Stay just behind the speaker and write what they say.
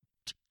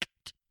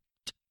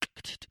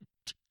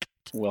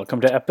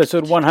Welcome to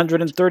episode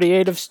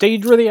 138 of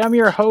Stageworthy. I'm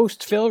your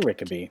host, Phil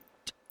Rickaby.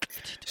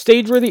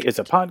 Stageworthy is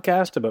a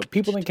podcast about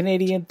people in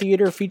Canadian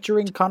theatre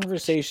featuring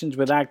conversations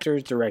with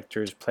actors,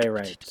 directors,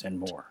 playwrights, and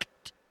more.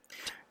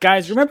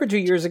 Guys, remember 2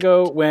 years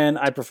ago when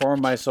I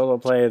performed my solo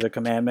play, The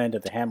Commandment,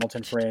 at the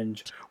Hamilton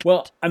Fringe?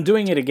 Well, I'm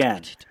doing it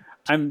again.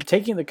 I'm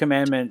taking The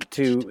Commandment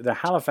to the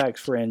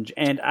Halifax Fringe,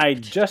 and I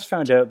just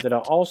found out that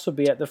I'll also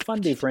be at the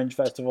Fundy Fringe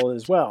Festival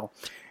as well.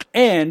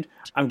 And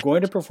I'm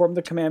going to perform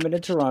The Commandment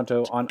in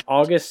Toronto on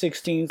August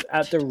 16th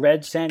at the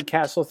Red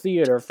Sandcastle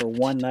Theatre for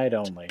one night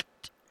only.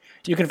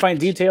 You can find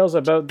details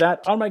about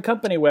that on my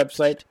company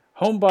website,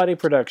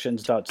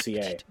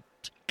 homebodyproductions.ca.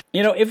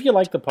 You know, if you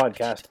like the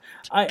podcast,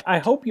 I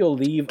hope you'll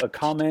leave a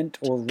comment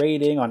or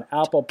rating on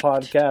Apple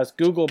Podcasts,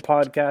 Google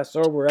Podcasts,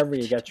 or wherever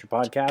you get your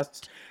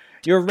podcasts.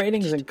 Your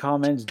ratings and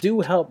comments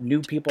do help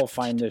new people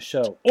find this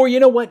show. Or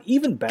you know what,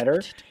 even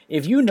better,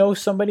 if you know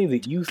somebody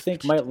that you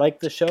think might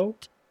like the show,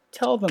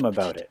 tell them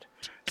about it.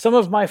 Some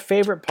of my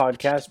favorite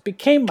podcasts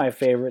became my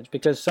favorites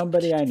because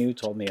somebody I knew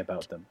told me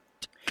about them.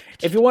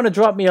 If you want to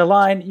drop me a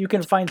line, you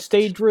can find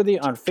Stageworthy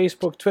on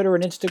Facebook, Twitter,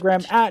 and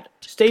Instagram at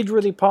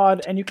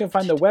StageworthyPod, and you can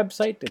find the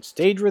website at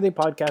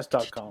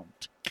stageworthypodcast.com.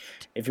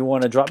 If you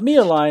want to drop me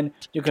a line,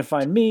 you can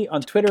find me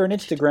on Twitter and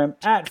Instagram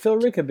at Phil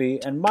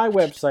Rickaby, and my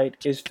website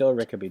is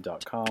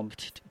philrickaby.com.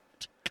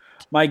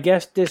 My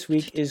guest this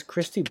week is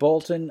Christy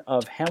Bolton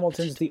of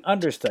Hamilton's The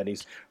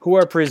Understudies, who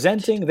are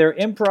presenting their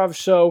improv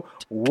show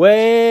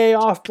way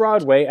off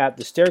Broadway at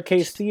the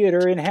Staircase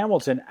Theatre in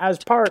Hamilton as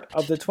part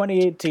of the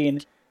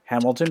 2018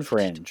 Hamilton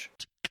Fringe.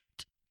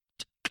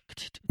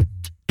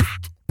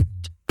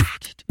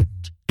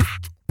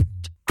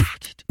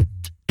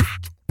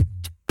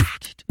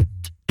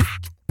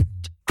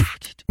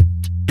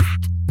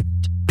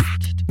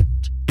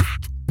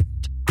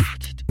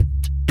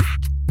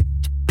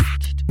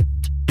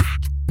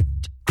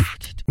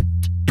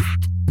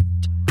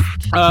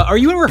 Are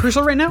you in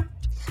rehearsal right now?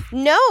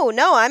 No,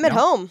 I'm at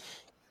home.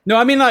 No,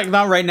 I mean like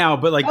not right now,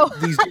 but like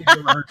these days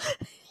of rehearsal.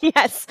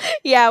 Yes.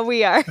 Yeah,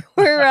 we are.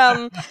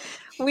 We're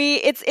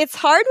it's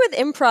hard with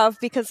improv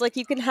because like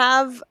you can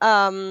have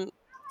an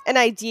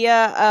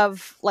idea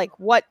of like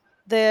what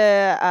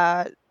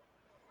the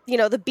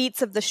the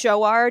beats of the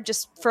show are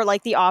just for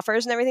like the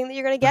offers and everything that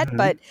you're going to get,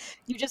 but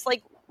you just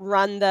like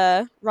run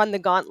the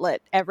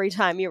gauntlet every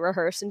time you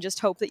rehearse and just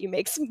hope that you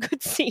make some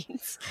good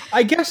scenes.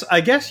 I guess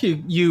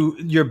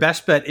your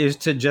best bet is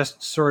to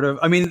just sort of,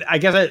 I mean, I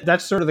guess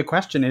that's sort of the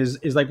question is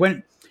like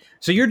when,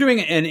 so you're doing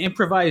an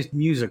improvised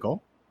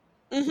musical.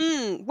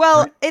 Mm-hmm.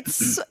 Well, right. It's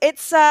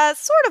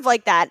sort of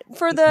like that.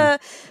 For the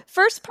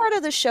first part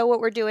of the show, what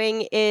we're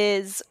doing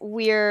is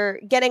we're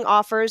getting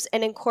offers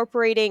and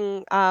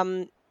incorporating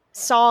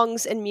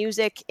songs and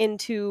music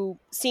into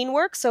scene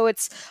work. So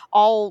it's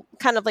all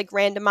kind of like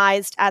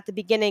randomized at the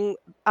beginning,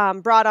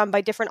 brought on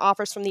by different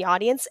offers from the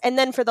audience. And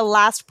then for the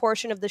last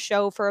portion of the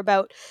show, for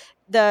about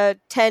the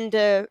 10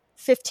 to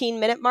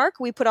 15-minute mark,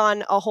 we put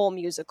on a whole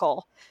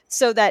musical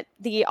so that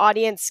the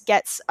audience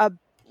gets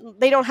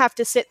they don't have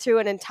to sit through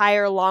an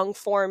entire long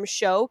form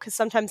show, because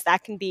sometimes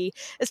that can be,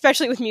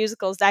 especially with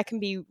musicals, that can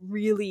be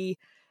really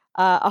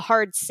a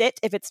hard sit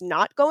if it's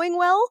not going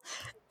well.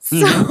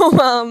 So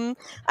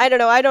I don't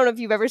know if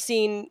you've ever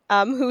seen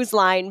Whose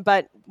Line,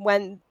 but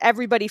when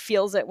everybody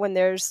feels it when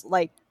there's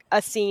like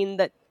a scene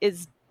that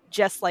is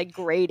just like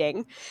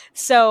grating.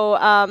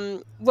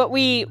 So what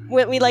we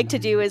like to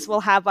do is we'll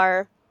have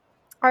our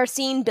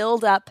scene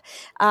build up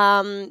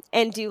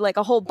and do like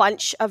a whole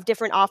bunch of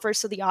different offers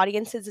so the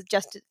audience is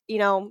just,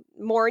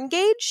 more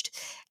engaged.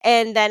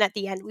 And then at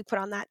the end, we put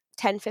on that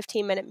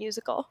 10-15 minute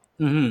musical.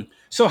 Mm-hmm.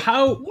 So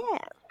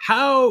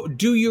how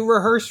do you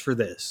rehearse for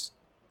this?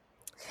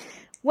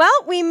 Well,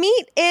 we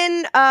meet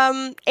in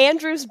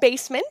Andrew's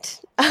basement.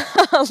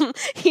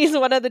 He's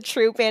one of the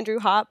troupe, Andrew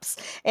Hops.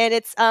 And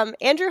it's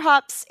Andrew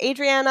Hops,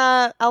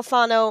 Adriana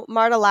Alfano,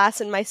 Marta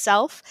Lass, and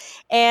myself.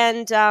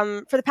 And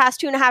for the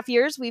past 2.5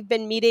 years, we've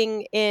been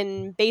meeting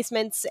in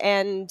basements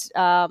and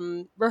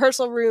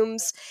rehearsal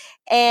rooms.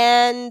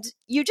 And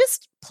you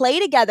just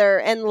play together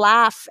and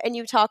laugh, and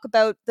you talk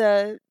about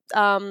the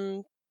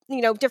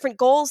different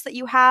goals that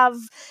you have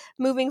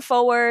moving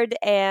forward,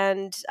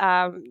 and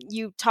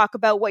you talk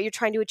about what you're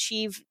trying to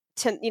achieve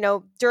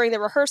during the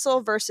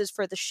rehearsal versus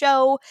for the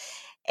show.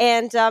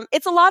 And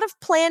it's a lot of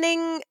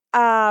planning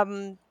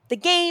the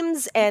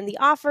games and the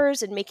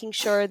offers and making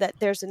sure that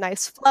there's a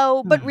nice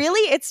flow, but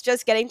really it's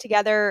just getting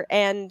together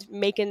and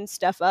making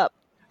stuff up.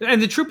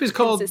 And the troupe is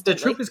called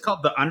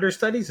The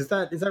Understudies. Is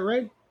that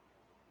right?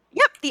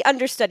 Yep, The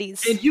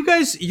Understudies. And you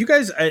guys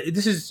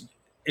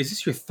is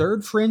this your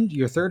third Fringe?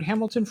 Your third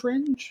Hamilton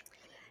Fringe?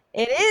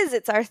 It is.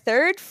 It's our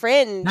third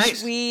Fringe.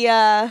 Nice. We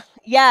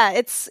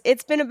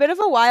it's been a bit of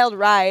a wild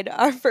ride.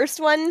 Our first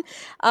one,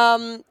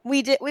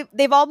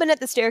 they've all been at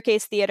the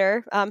Staircase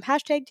Theatre,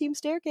 #Team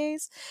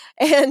Staircase,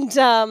 and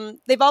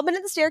they've all been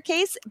at the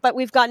Staircase, but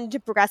we've gotten to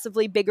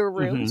progressively bigger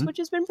rooms, which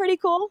has been pretty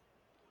cool.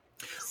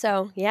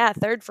 So yeah,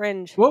 third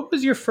Fringe. What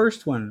was your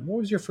first one? What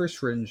was your first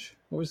Fringe?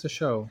 What was the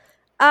show?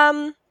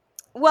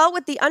 Well,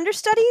 with the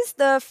understudies,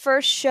 the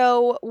first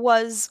show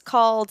was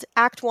called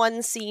Act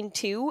 1, Scene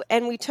 2,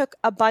 and we took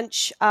a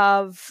bunch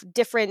of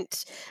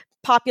different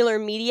popular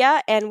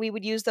media and we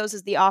would use those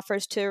as the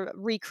offers to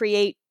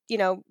recreate,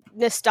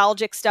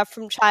 nostalgic stuff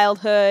from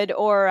childhood,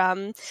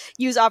 or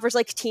use offers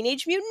like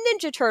Teenage Mutant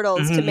Ninja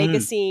Turtles to make a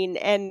scene,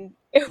 and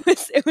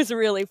it was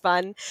really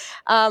fun.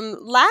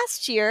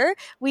 Last year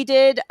we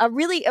did a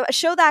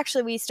show that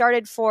actually we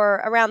started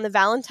for around the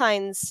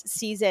Valentine's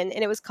season,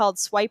 and it was called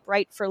Swipe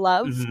Right for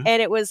Love,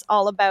 and it was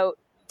all about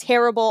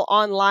terrible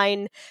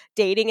online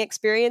dating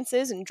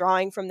experiences and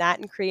drawing from that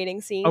and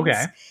creating scenes.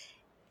 Okay.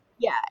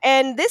 Yeah,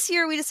 and this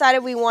year we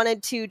decided we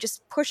wanted to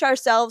just push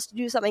ourselves to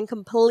do something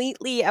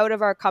completely out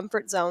of our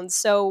comfort zones.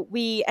 So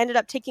we ended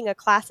up taking a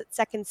class at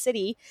Second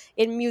City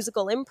in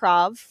musical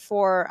improv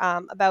for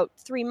about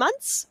 3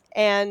 months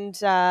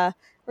or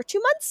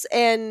 2 months,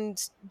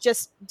 and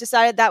just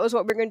decided that was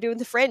what we were going to do with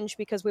the Fringe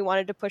because we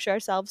wanted to push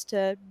ourselves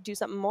to do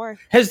something more.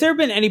 Has there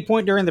been any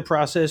point during the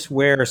process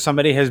where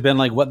somebody has been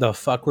like, what the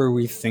fuck were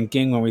we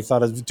thinking when we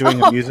thought of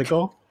doing a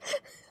musical?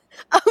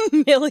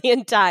 A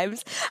million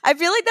times. I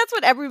feel like that's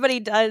what everybody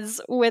does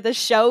with a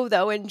show,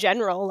 though, in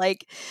general.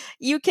 Like,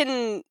 you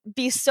can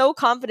be so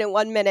confident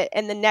one minute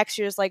and the next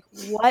you're just like,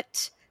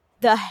 what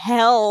the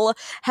hell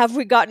have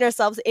we gotten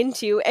ourselves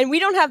into? And we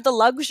don't have the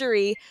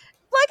luxury.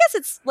 Well, I guess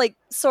it's like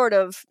sort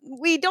of,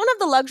 we don't have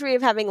the luxury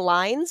of having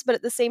lines, but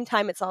at the same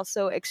time, it's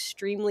also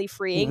extremely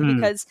freeing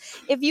because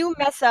if you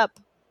mess up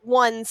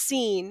one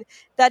scene,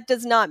 that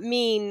does not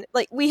mean,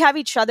 like, we have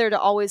each other to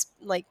always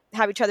like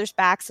have each other's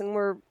backs, and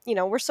we're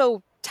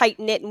so tight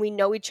knit and we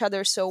know each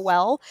other so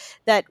well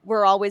that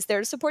we're always there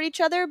to support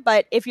each other.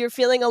 But if you're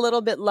feeling a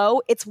little bit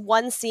low, it's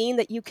one scene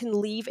that you can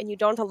leave and you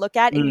don't have to look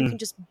at, and you can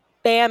just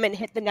bam and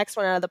hit the next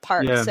one out of the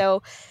park. Yeah.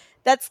 So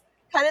that's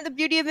kind of the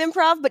beauty of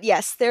improv. But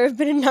yes, there have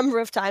been a number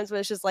of times where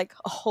it's just like,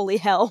 oh, holy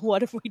hell,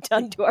 what have we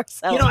done to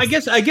ourselves? I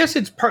guess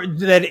it's part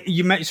that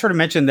you sort of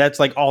mentioned that's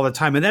like all the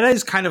time, and that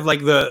is kind of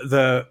like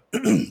the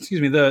excuse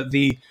me,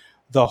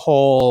 the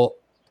whole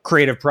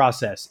creative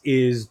process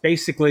is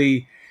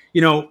basically,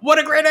 what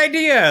a great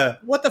idea.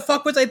 What the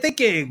fuck was I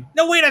thinking?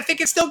 No, wait, I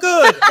think it's still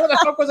good. What the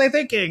fuck was I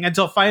thinking?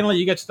 Until finally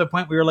you get to the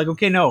point where you're like,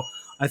 okay, no,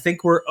 I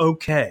think we're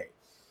okay.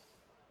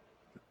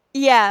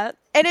 Yeah.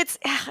 And it's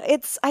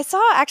I saw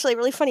actually a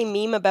really funny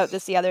meme about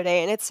this the other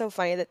day, and it's so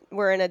funny that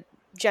we're in a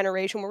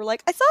generation where we're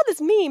like, I saw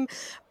this meme,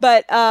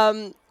 but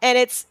and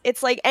it's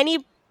like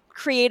any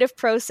creative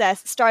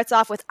process starts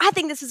off with, I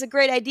think this is a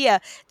great idea.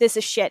 This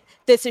is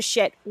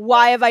shit.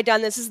 Why have I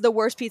done this? This is the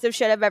worst piece of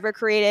shit I've ever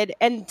created.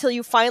 Until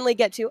you finally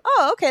get to,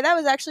 oh, okay, that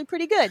was actually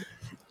pretty good.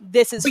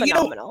 This is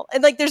phenomenal.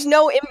 And like, there's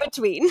no in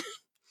between.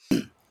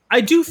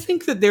 I do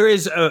think that there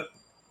is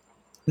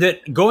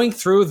that going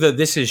through the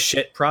this is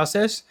shit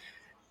process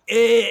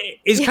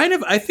is kind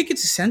of, I think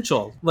it's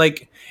essential,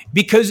 like,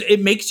 because it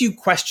makes you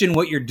question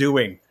what you're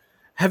doing.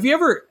 Have you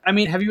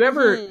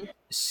ever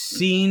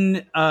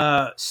seen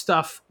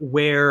stuff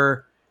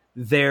where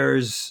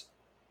there's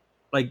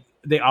like,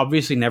 they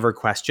obviously never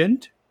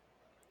questioned,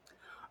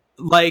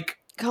 like,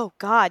 oh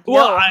God, no.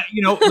 Well,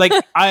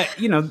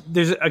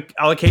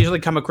 I'll occasionally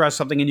come across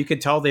something and you can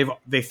tell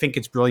they think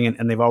it's brilliant,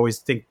 and they've always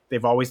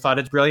thought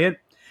it's brilliant,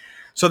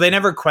 so they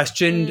never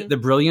questioned the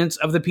brilliance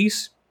of the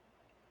piece.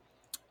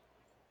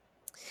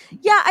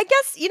 Yeah, I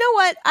guess, you know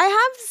what? I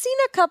have seen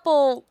a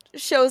couple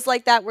shows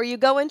like that where you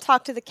go and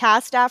talk to the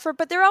cast staffer,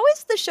 but they're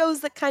always the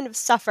shows that kind of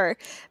suffer,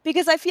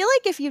 because I feel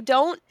like if you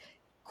don't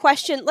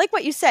question, like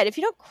what you said, if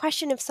you don't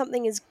question if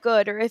something is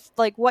good, or if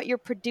like what you're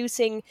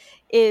producing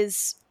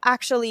is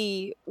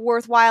actually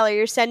worthwhile, or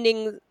you're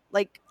sending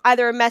like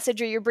either a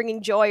message, or you're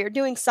bringing joy, or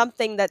doing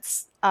something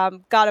that's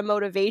got a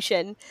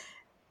motivation,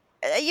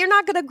 you're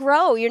not going to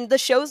grow. The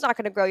show's not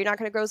going to grow. You're not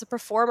going to grow as a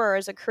performer or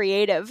as a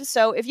creative.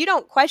 So if you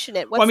don't question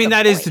it, what's the point?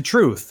 That is the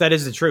truth. That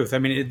is the truth. I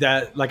mean,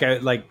 that like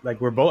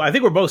we're both. I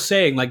think we're both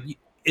saying, like,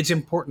 it's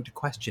important to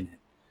question it.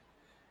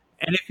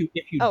 And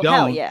if you don't,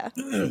 hell yeah.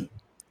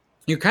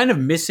 You're kind of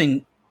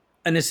missing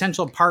an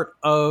essential part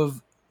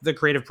of the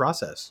creative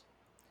process.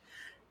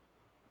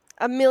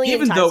 A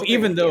million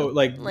even though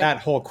like that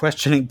whole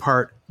questioning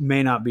part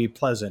may not be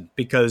pleasant,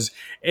 because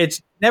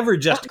it's never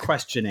just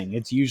questioning.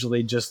 It's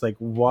usually just like,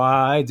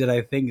 why did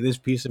I think this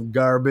piece of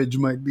garbage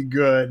might be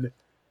good?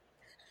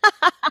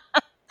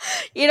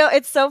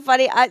 It's so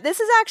funny. This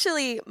is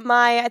actually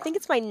I think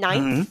it's my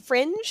ninth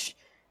Fringe.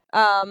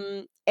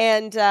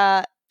 And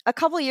a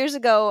couple years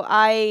ago,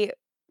 I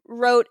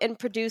wrote and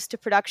produced a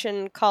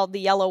production called The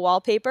Yellow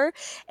Wallpaper.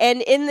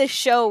 And in this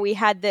show, we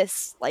had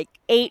this like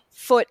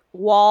 8-foot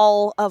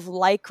wall of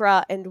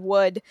lycra and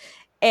wood.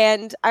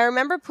 And I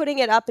remember putting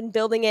it up and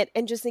building it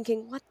and just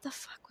thinking, what the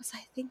fuck was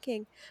I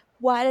thinking?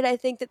 Why did I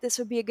think that this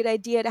would be a good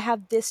idea to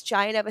have this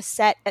giant of a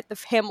set at the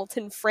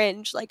Hamilton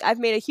Fringe? Like, I've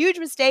made a huge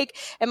mistake,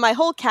 and my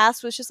whole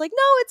cast was just like,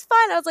 no, it's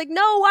fine. I was like,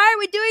 no, why are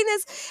we doing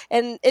this?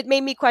 And it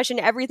made me question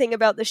everything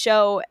about the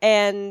show.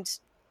 And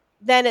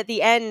then at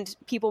the end,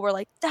 people were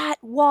like, that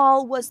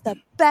wall was the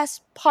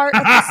best part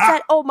of the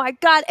set. Oh my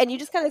God. And you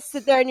just kind of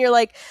sit there and you're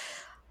like,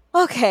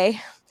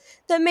 okay,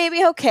 then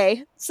maybe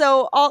okay.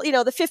 So all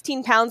the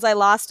 15 pounds I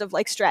lost of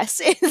like stress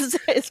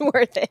is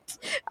worth it.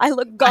 I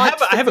look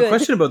gaunt. I have a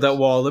question about that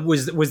wall.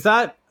 Was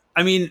that?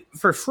 I mean,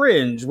 for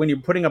Fringe, when you're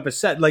putting up a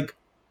set, like,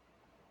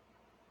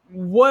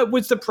 what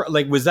was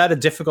was that a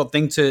difficult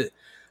thing to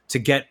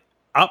get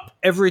up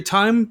every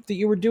time that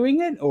you were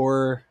doing it,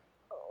 or?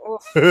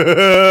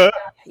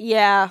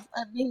 Yeah,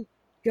 I mean,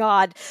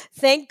 God,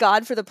 thank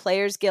God for the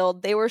Players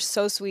Guild. They were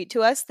so sweet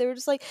to us. They were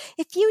just like,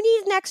 if you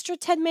need an extra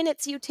 10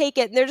 minutes, you take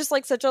it. And they're just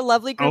like such a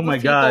lovely group of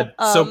people. Oh my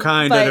God, so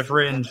kind at a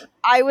Fringe.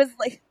 I was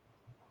like,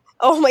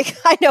 oh my God,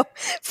 I know.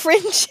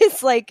 Fringe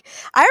is like,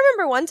 I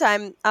remember one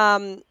time,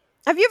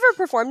 have you ever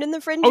performed in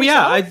the Fringe? Oh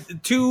yeah,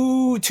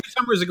 two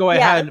summers ago I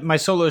had my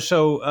solo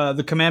show.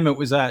 The Commandment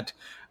was at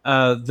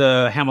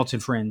the Hamilton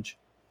Fringe.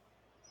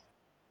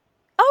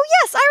 Oh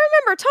yes, I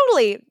remember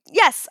totally.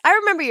 Yes, I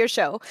remember your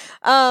show.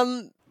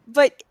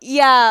 But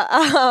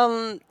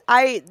yeah,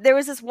 there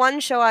was this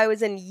one show I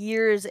was in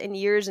years and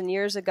years and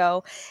years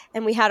ago,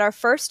 and we had our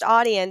first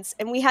audience,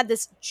 and we had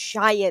this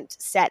giant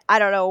set. I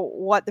don't know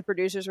what the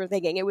producers were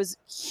thinking. It was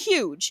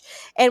huge,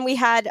 and we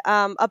had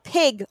a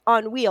pig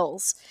on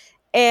wheels,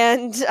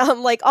 and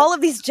like all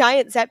of these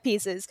giant set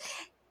pieces.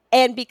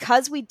 And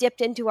because we dipped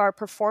into our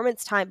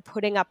performance time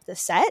putting up the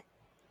set,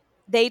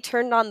 they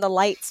turned on the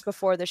lights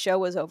before the show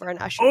was over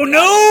and ushered. Oh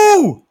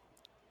no!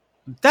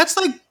 That's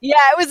like, yeah,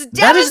 it was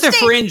devastating. That is the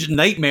Fringe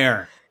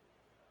nightmare.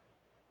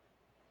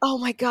 Oh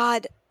my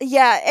God.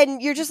 Yeah.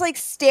 And you're just like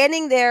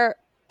standing there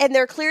and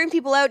they're clearing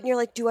people out and you're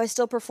like, do I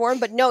still perform?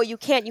 But no, you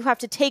can't. You have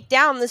to take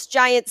down this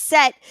giant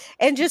set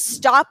and just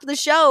stop the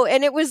show.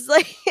 And it was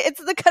like,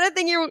 it's the kind of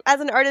thing you're, as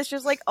an artist, you're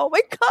just like, oh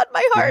my God,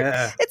 my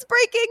heart, it's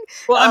breaking.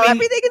 Well, I mean,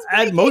 everything is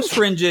breaking. At most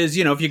Fringes,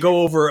 if you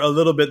go over a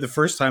little bit the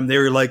first time, they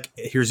were like,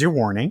 here's your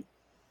warning.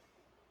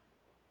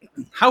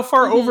 How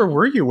far over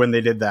were you when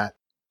they did that?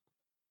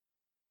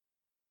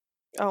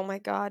 Oh my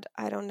God,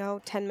 I don't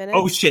know, 10 minutes?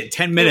 Oh shit,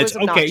 10 minutes.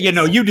 Okay,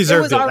 you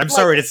deserved it. I'm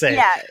sorry to say.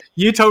 Yeah.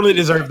 You totally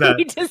deserved that.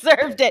 We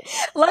deserved it.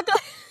 Luckily,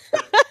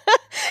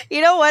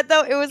 you know what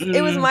though?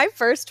 It was my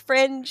first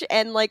Fringe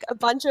and like a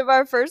bunch of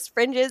our first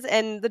Fringes,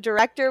 and the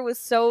director was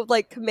so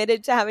like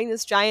committed to having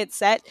this giant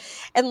set.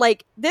 And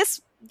like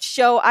this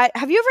show,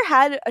 have you ever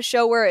had a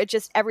show where it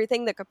just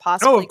everything that could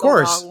possibly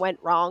go wrong went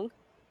wrong?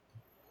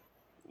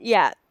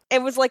 Yeah.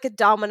 It was like a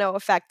domino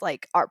effect.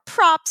 Like our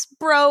props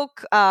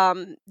broke.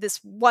 This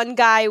one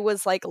guy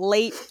was like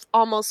late,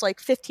 almost like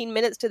 15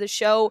 minutes to the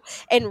show,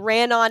 and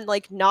ran on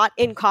like not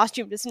in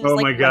costume, just in his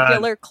like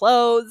regular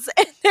clothes.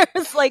 And there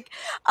was like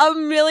a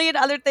million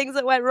other things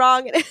that went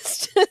wrong. And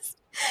it's just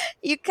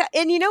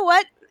and you know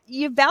what?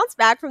 You bounce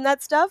back from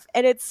that stuff,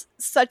 and it's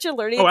such a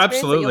learning experience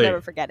absolutely. that you'll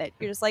never forget it.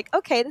 You're just like,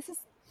 okay, this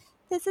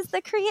is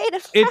the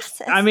creative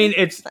process. I mean,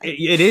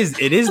 it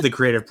is the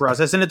creative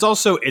process, and it's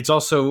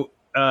also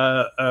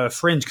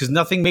Fringe, because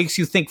nothing makes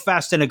you think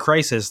fast in a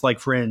crisis like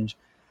Fringe.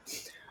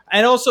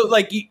 And also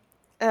like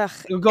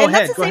go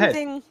ahead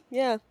thing,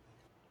 yeah,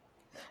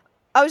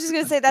 I was just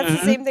gonna say that's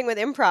the same thing with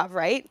improv,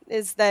 right?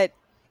 Is that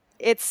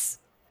it's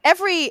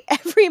every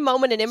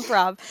moment in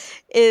improv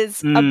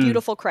is a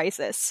beautiful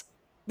crisis,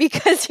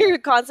 because you're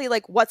constantly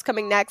like, what's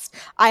coming next?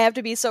 I have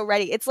to be so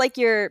ready. It's like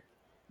when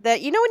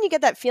you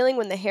get that feeling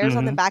when the hairs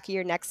on the back of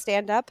your neck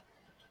stand up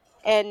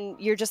and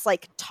you're just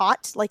like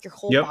taut, like your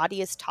whole body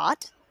is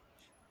taut.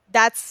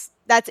 That's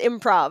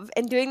improv,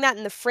 and doing that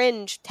in the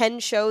Fringe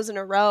 10 shows in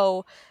a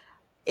row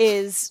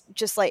is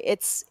just like,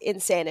 it's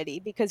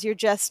insanity, because you're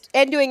just,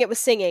 and doing it with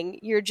singing,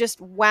 you're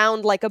just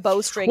wound like a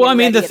bowstring. Well, I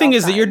mean, the thing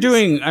is that you're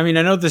doing, I mean,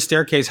 I know the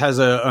Staircase has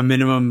a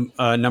minimum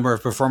number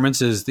of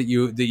performances that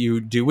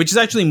you do, which is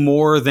actually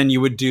more than you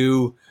would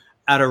do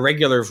at a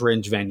regular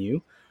Fringe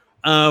venue.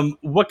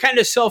 What kind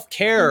of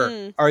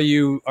self-care are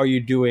you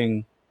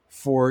doing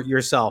for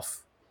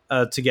yourself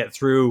to get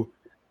through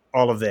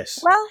all of this?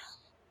 Well,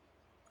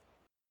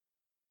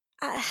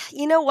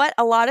 you know what?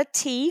 A lot of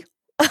tea,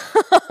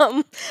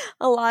 a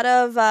lot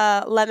of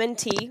lemon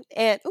tea,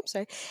 and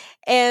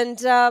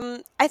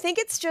I think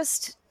it's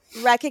just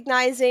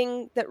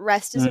recognizing that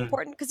rest is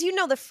important, because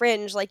the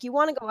Fringe, like, you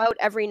want to go out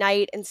every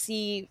night and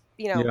see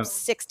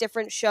 6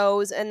 different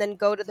shows, and then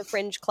go to the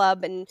Fringe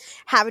Club and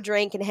have a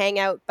drink and hang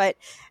out. But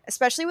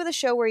especially with a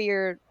show where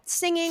you're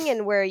singing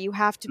and where you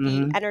have to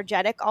be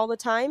energetic all the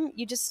time,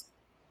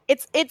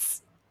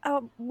 it's a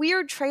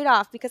weird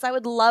trade-off, because I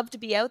would love to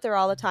be out there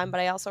all the time, but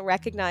I also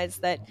recognize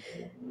that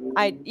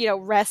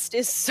rest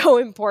is so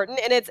important.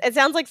 And it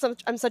sounds like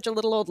I'm such a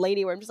little old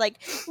lady where I'm just like,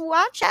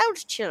 watch out,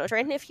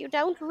 children, if you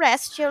don't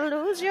rest, you'll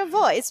lose your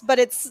voice. But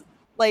it's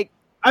like,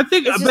 I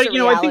think, I think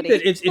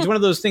that it's one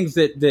of those things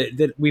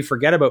that we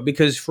forget about,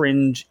 because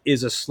Fringe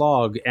is a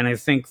slog. And I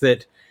think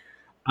that,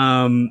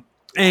 and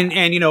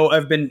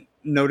I've been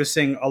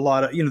noticing a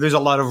lot of, there's a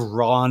lot of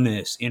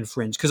rawness in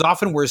Fringe, because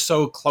often we're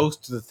so close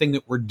to the thing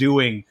that we're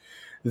doing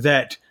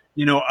that,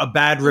 a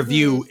bad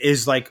review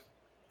is like,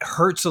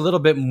 hurts a little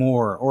bit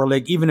more, or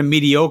like even a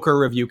mediocre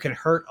review can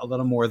hurt a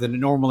little more than it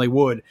normally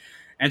would.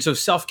 And so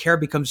self-care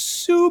becomes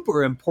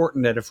super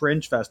important at a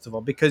Fringe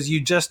festival, because you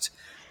just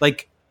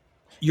like,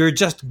 you're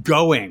just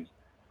going,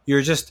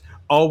 you're just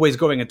always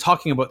going and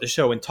talking about the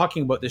show and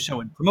talking about the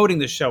show and promoting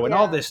the show and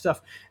all this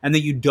stuff, and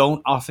that you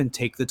don't often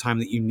take the time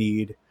that you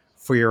need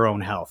for your own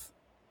health.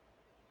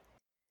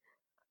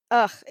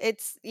 Ugh,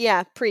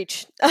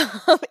 preach.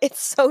 It's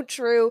so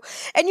true.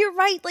 And you're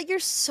right, like you're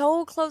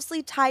so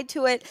closely tied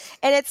to it.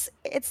 And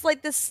it's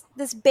like this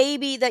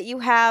baby that you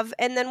have,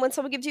 and then when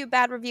someone gives you a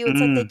bad review, it's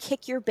like they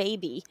kick your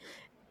baby.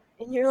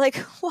 And you're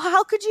like, well,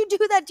 how could you do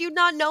that? Do you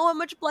not know how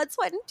much blood,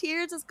 sweat, and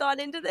tears has gone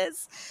into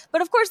this?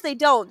 But of course they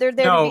don't. They're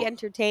there to be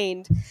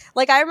entertained.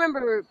 Like I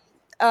remember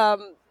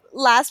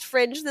last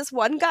Fringe, this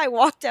one guy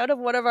walked out of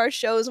one of our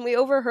shows and we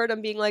overheard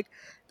him being like,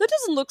 that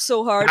doesn't look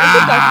so hard. I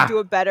think I can do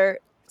it better.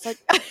 It's like,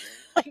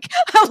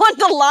 I wanted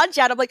to launch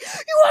at him like, you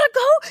want to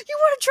go? You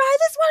want to try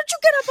this? Why don't you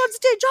get up on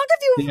stage?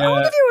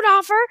 I'll give you an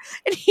offer.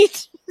 And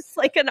he's just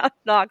like an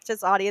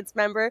obnoxious audience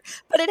member.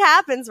 But it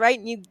happens, right?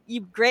 And you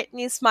grit and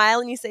you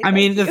smile and you say,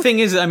 the thing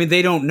is,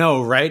 they don't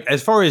know, right?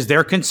 As far as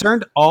they're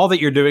concerned, all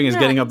that you're doing is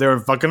getting up there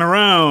and fucking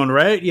around,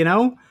 right? You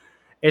know?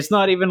 It's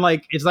not even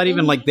like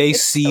they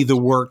see the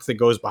work that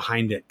goes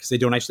behind it because they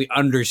don't actually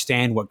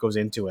understand what goes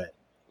into it.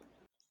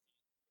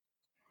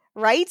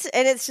 Right?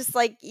 And it's just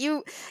like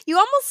you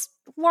almost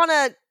want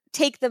to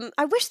take them.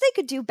 I wish they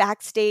could do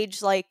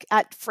backstage like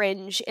at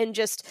Fringe and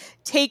just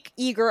take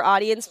eager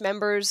audience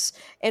members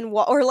and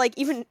or like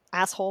even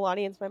asshole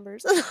audience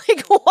members and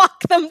like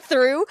walk them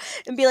through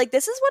and be like,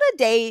 this is what a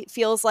day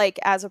feels like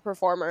as a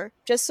performer,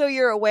 just so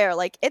you're aware.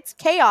 Like it's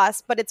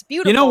chaos, but it's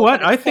beautiful. You know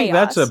what? I think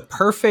that's a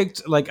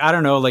perfect, like, I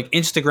don't know, like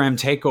Instagram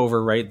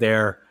takeover right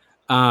there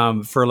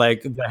for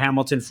like the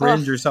Hamilton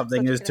Fringe or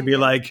something, is to be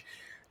like,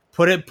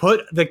 put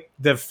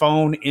the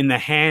phone in the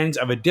hands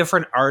of a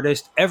different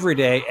artist every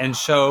day and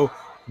show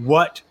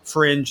what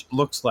Fringe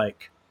looks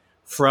like,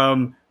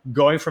 from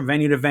going from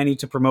venue to venue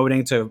to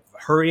promoting to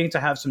hurrying to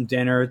have some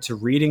dinner to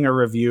reading a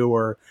review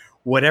or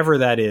whatever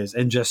that is,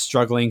 and just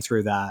struggling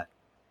through that.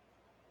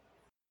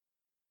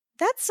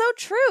 That's so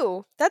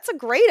true. That's a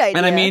great idea.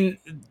 And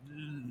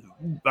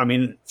I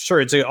mean, sure,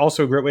 it's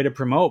also a great way to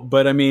promote,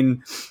 but I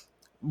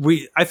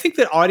think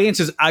that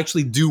audiences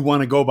actually do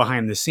want to go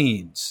behind the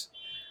scenes.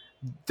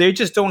 They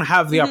just don't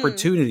have the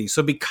opportunity.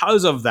 So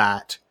because of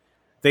that,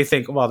 they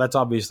think, well, that's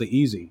obviously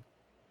easy.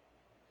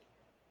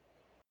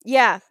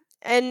 Yeah.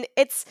 And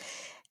I think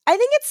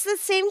it's the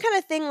same kind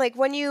of thing. Like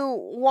when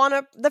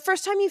the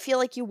first time you feel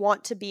like you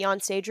want to be on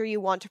stage or you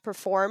want to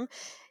perform,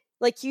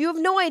 like you have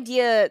no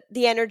idea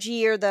the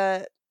energy or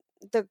the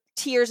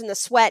tears and the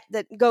sweat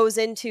that goes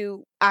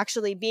into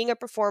actually being a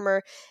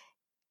performer.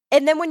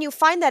 And then when you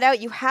find that out,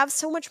 you have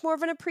so much more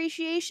of an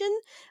appreciation.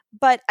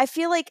 But I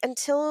feel like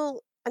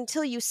until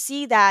you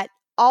see that,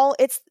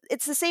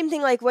 it's the same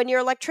thing like when your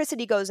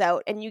electricity goes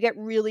out and you get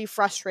really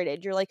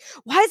frustrated. You're like,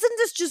 why doesn't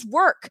this just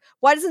work?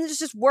 Why doesn't this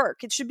just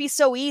work? It should be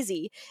so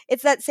easy.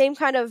 It's that same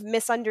kind of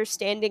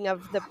misunderstanding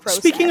of the process.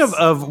 Speaking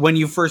of when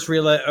you first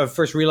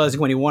realizing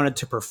when you wanted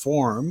to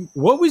perform,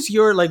 what was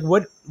your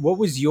what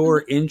was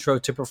your intro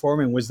to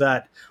performing? Was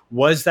that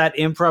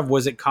improv?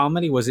 Was it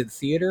comedy? Was it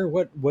theater?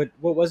 What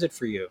was it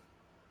for you?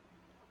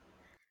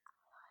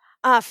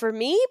 For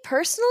me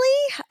personally,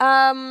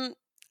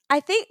 I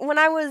think when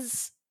I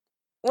was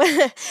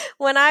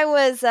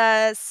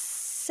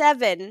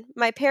 7,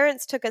 my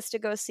parents took us to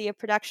go see a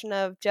production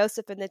of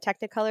Joseph and the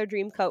Technicolor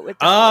Dreamcoat with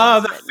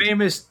the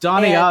famous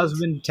Donny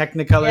Osmond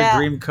Technicolor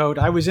Dreamcoat.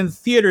 I was in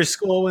theater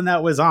school when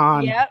that was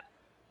on. Yep.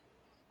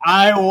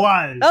 I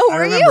was. Oh, I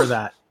remember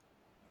that.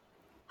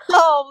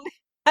 Oh,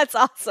 that's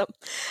awesome.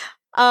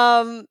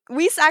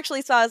 We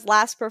actually saw his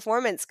last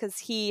performance because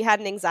he had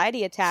an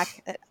anxiety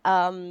attack at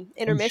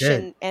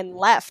intermission and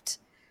left.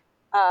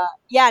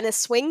 And his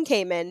swing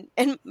came in,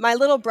 and my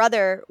little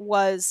brother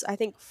was, I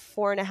think,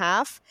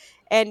 4.5,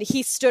 and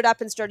he stood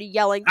up and started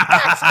yelling,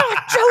 "That's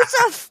not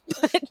Joseph!"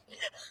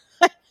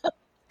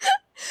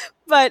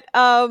 But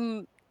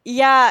I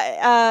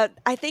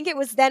think it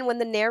was then when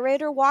the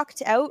narrator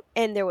walked out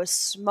and there was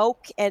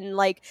smoke, and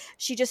like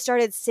she just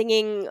started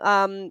singing.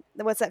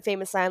 What's that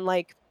famous line?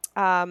 Like,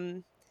 how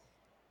does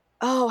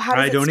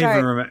I don't start?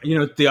 even remember. You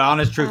know, the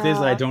honest truth is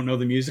that I don't know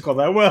the musical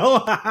that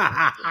well.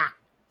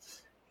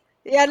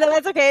 Yeah, no,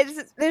 that's okay.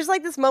 There's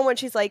like this moment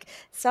she's like,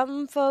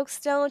 some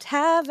folks don't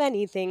have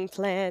anything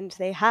planned.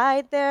 They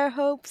hide their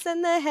hopes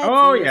and their heads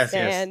in the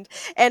sand.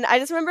 Yes. And I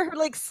just remember her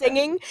like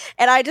singing,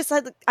 and I just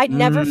I'd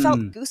never felt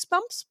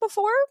goosebumps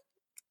before.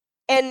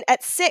 And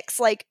at 6,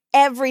 like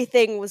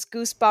everything was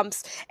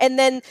goosebumps. And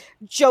then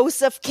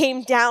Joseph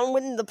came down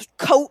when the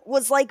coat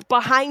was like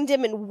behind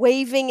him and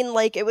waving, and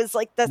like it was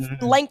like the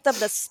length of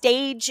the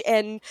stage.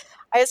 And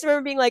I just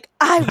remember being like,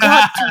 I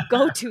want to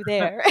go to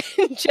there.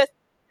 And just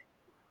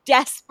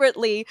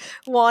desperately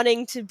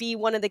wanting to be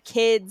one of the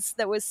kids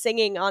that was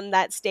singing on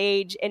that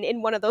stage and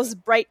in one of those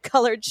bright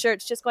colored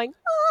shirts, just going,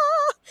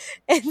 ah!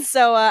 And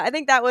so I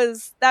think that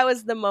was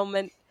the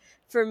moment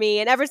for me.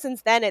 And ever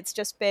since then, it's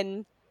just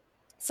been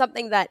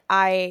something that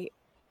I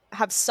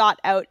have sought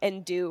out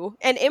and do.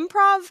 And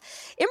improv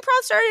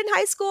started in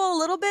high school a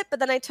little bit, but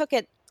then I took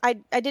it. I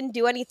didn't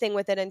do anything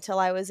with it until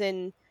I was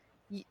in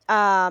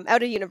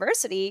out of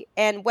university,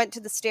 and went to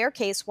the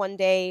Staircase one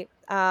day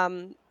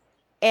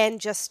and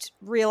just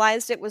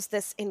realized it was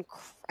this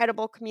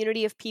incredible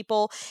community of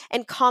people.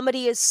 And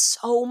comedy is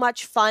so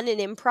much fun in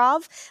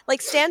improv.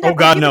 Like stand-up. Oh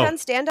God, have you ever no. done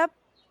stand-up?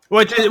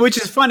 Which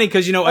is funny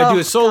because I do Oh,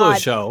 a solo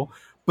God. show,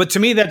 but to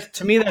me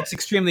that's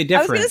extremely I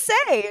was different. gonna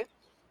say.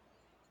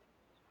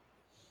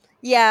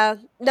 Yeah.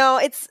 No,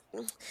 it's.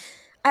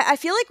 I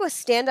feel like with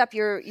stand-up,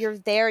 you're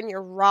there and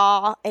you're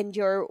raw and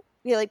you're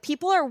like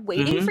people are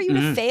waiting for you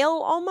to fail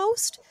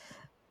almost.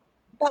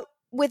 But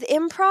with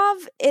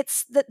improv,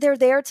 it's that they're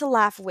there to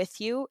laugh with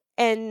you,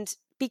 and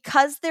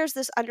because there's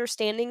this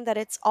understanding that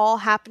it's all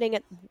happening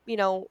at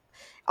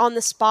on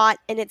the spot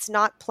and it's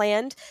not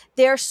planned,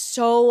 they're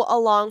so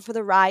along for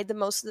the ride the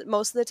most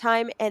of the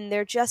time, and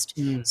they're just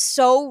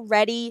so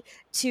ready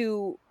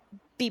to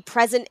be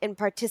present and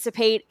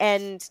participate,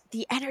 and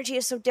the energy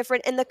is so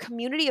different, and the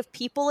community of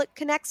people it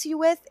connects you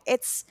with,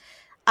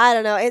 I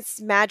don't know,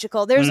 it's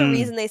magical. There's a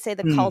reason they say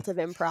the cult of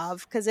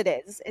improv, because it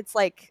is. It's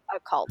like a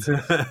cult.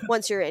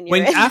 Once you're in, you're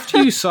in.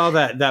 After you saw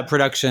that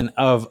production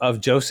of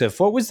Joseph,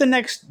 what were the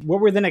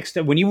next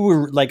step when you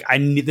were like,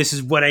 this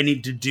is what I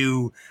need to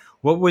do?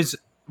 What was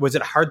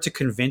it hard to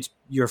convince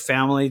your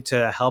family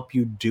to help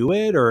you do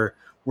it, or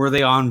were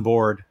they on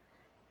board?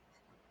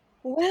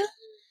 Well,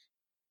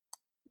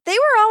 they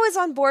were always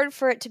on board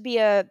for it to be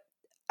a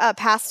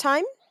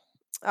pastime.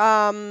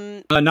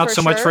 Not for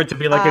so much for sure. it to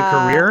be like a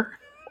career.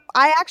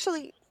 I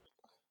actually,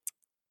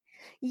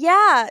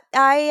 yeah,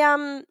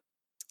 I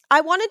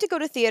wanted to go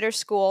to theater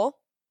school,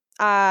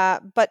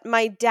 but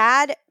my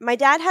dad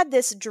had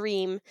this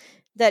dream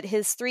that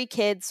his 3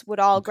 kids would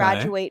all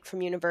graduate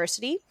from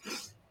university.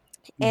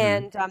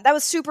 And that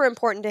was super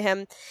important to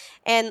him.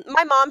 And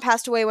my mom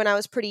passed away when I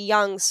was pretty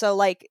young, so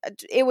like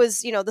it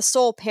was the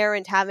sole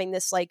parent having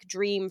this like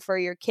dream for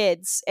your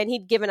kids, and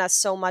he'd given us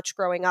so much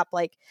growing up.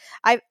 Like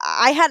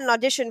I had an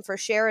audition for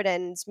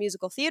Sheridan's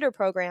musical theater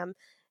program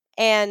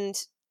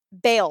and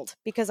bailed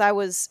because I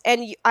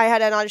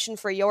had an audition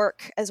for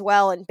York as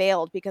well and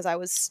bailed because I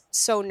was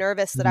so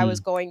nervous that I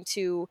was going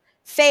to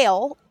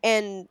fail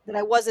and that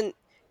I wasn't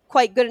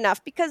quite good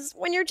enough, because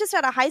when you're just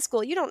out of high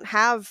school, you don't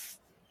have,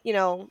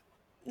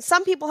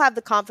 some people have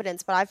the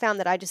confidence, but I found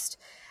that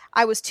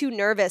I was too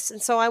nervous. And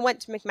so I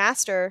went to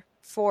McMaster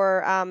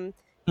for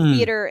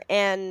theater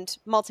and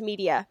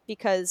multimedia,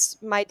 because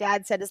my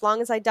dad said as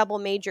long as I double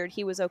majored,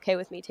 he was okay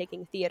with me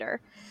taking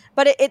theater.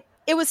 But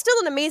it was still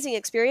an amazing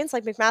experience.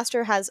 Like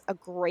McMaster has a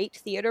great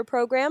theater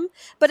program,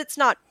 but it's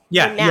not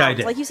renowned. I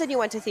did. Like you said, you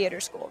went to theater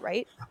school,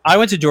 right? I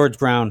went to George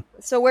Brown.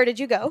 So where did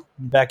you go?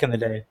 Back in the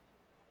day.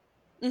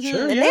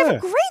 Sure, and they have a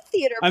great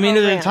theater program. I mean,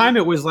 at the time,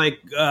 it was like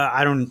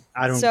I don't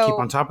keep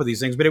on top of these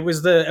things, but it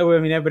was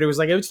everybody was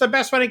like, it's the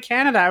best one in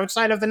Canada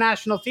outside of the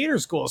National Theatre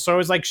School. So I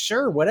was like,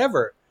 sure,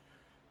 whatever.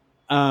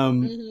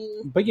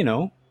 But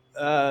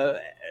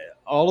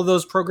all of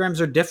those programs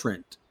are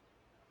different,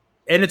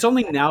 and it's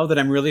only now that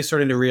I'm really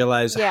starting to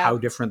realize how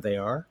different they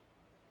are.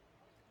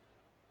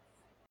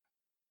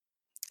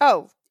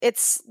 Oh,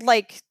 it's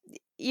like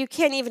you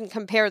can't even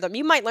compare them.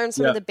 You might learn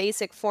some of the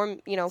basic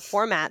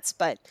formats,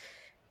 but.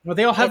 Well,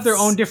 they all have their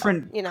own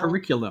different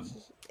curriculum.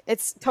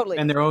 It's totally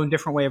and their own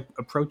different way of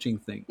approaching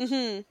things.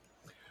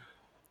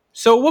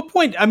 So, at what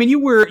point? I mean, you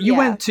were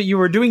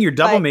doing your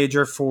double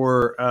major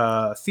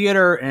for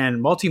theater and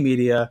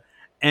multimedia,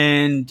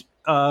 and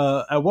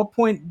at what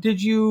point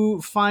did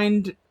you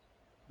find?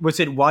 Was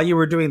it while you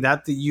were doing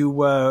that you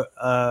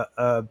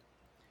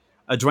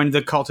joined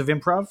the cult of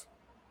improv?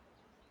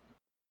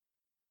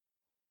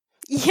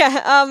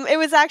 Yeah, it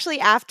was actually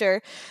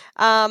after.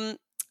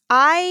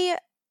 I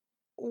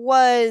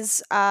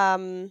was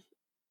when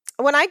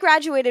I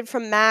graduated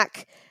from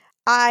Mac,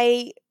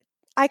 I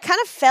kind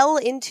of fell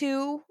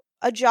into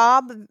a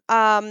job in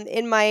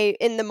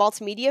the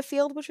multimedia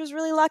field, which was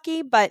really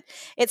lucky, but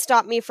it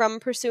stopped me from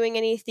pursuing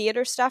any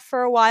theater stuff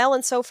for a while.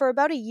 And so for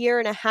about a year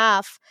and a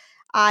half,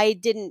 I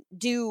didn't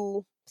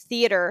do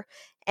theater.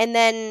 And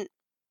then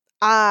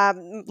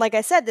like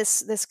I said,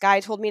 this guy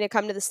told me to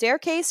come to the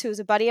Staircase, who's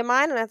a buddy of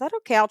mine, and I thought,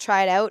 okay, I'll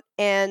try it out.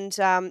 And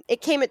it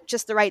came at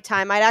just the right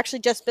time. I'd actually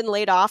just been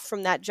laid off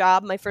from that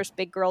job, my first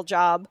big girl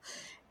job,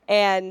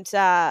 and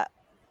there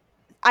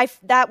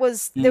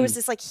was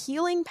this like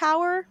healing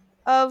power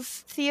of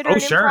theater and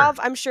improv.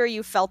 I'm sure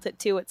you felt it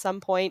too at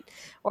some point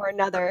or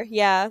another.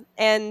 Yeah,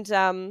 and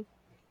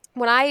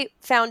when I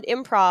found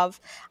improv,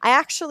 I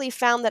actually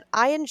found that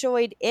I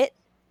enjoyed it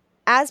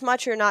as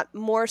much, or not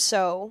more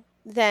so,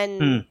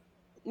 than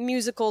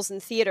musicals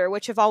and theater,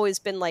 which have always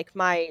been like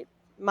my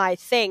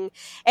thing.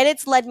 And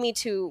it's led me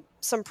to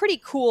some pretty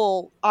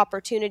cool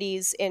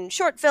opportunities in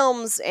short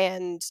films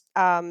and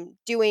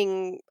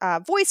doing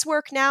voice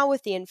work now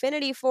with the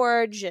Infinity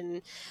Forge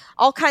and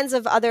all kinds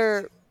of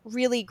other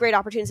really great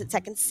opportunities at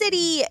Second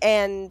City,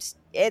 and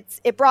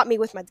it brought me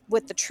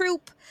with the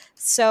troupe.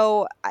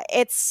 So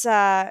it's been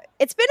a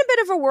bit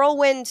of a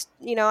whirlwind.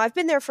 I've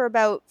been there for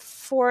about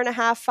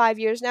 4.5, 5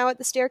 years now at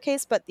the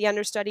Staircase, but the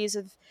understudies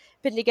have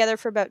been together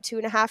for about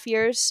 2.5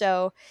 years.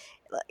 So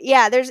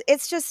yeah,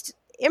 it's just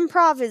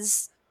improv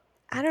is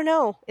I don't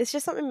know. It's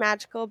just something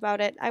magical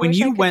about it. I When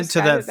wish I you could went to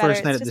describe that it better.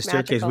 first night It's at the just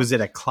staircase, magical. was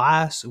it a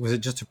class? Was it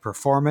just a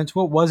performance?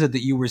 What was it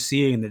that you were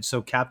seeing that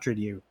so captured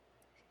you?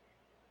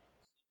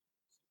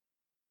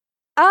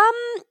 Um,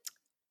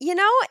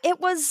 it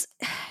was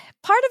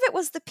part of it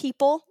was the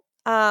people.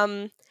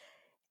 And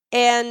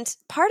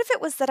part of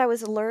it was that I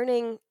was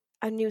learning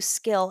a new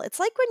skill. It's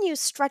like when you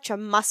stretch a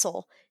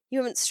muscle you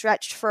haven't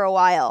stretched for a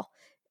while.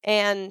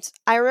 And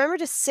I remember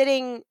just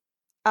sitting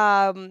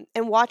and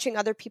watching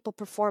other people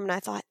perform, and I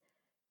thought,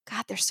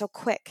 God, they're so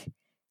quick.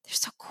 They're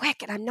so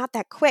quick, and I'm not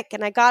that quick.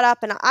 And I got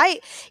up, and I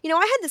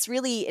had this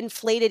really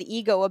inflated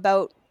ego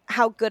about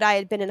how good I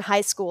had been in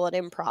high school at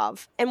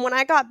improv. And when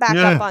I got back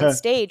up on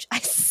stage, I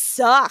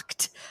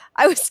sucked.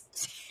 I was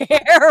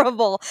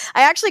terrible.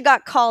 I actually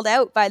got called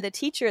out by the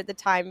teacher at the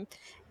time,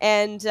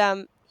 and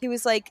he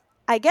was like,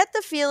 I get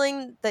the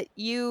feeling that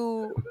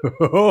you think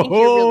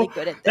you're really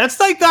good at this. That's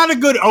like not a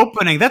good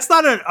opening. That's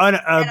not that's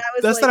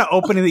like, not an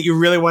opening that you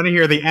really want to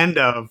hear the end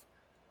of.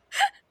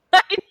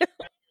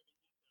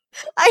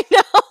 I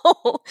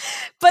know.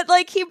 But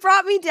like he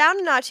brought me down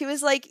a notch. He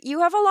was like,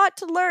 you have a lot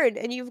to learn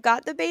and you've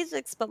got the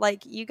basics, but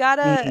like you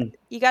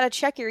gotta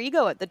check your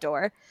ego at the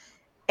door.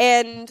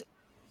 And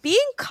being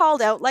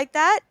called out like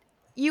that,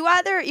 you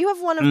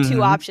have one of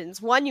two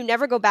options. One, you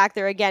never go back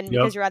there again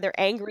because you're either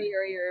angry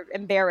or you're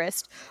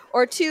embarrassed.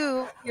 Or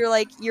two, you're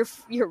like,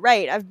 you're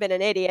right, I've been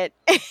an idiot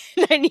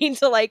and I need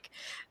to like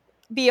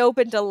be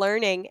open to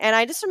learning. And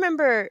I just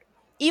remember,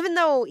 even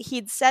though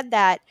he'd said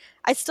that,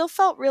 I still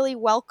felt really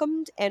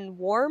welcomed and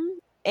warm.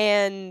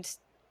 And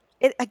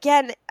it,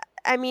 again,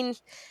 I mean,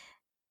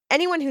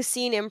 anyone who's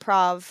seen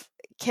improv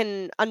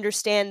can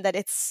understand that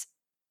it's,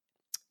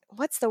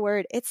 what's the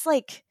word? It's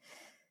like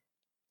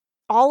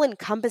all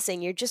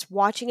encompassing. You're just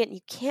watching it and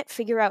you can't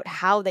figure out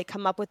how they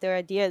come up with their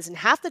ideas. And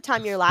half the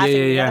time you're laughing,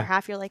 the other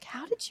half you're like,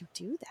 how did you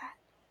do that?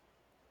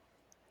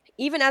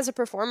 Even as a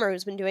performer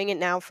who's been doing it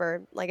now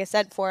for, like I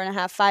said,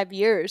 4.5, 5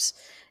 years,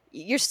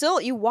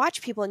 you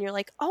watch people and you're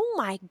like, oh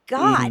my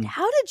God,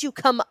 how did you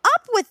come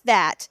up with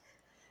that?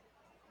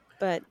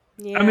 But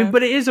yeah. I mean,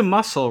 but it is a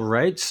muscle,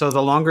 right? So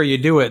the longer you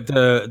do it,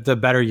 the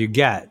better you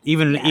get.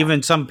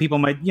 Even some people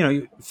might,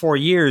 4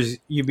 years,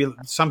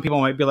 some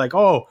people might be like,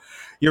 oh,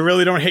 you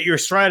really don't hit your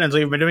stride until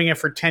you've been doing it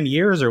for 10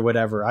 years or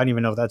whatever. I don't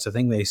even know if that's a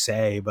thing they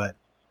say, but.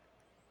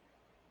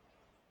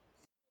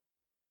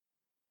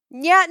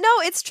 Yeah, no,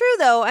 it's true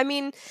though. I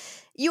mean,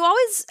 you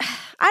always,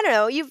 I don't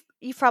know,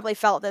 you've probably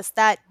felt this,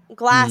 that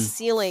glass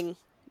ceiling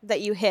that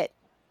you hit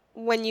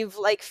when you've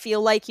like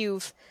feel like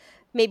you've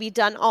maybe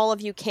done all of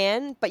you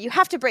can, but you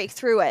have to break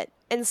through it.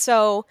 And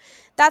so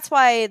that's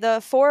why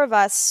the four of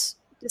us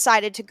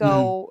decided to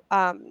go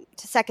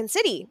to Second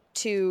City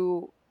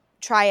to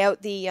try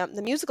out the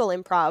musical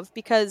improv,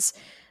 because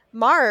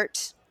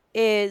Mart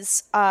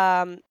is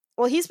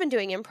he's been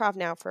doing improv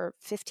now for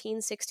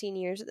 15, 16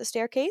 years at the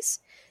Staircase.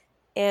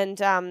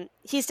 And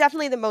he's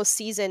definitely the most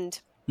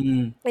seasoned,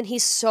 and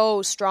he's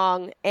so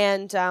strong.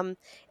 And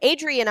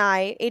Adriana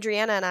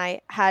and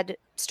I had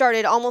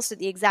started almost at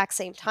the exact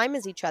same time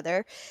as each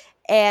other,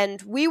 and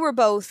we were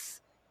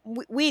both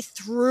we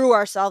threw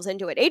ourselves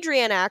into it.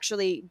 Adriana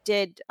actually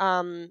did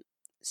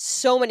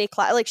so many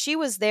like she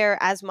was there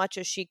as much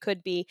as she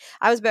could be.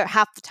 I was about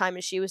half the time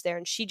as she was there,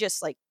 and she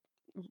just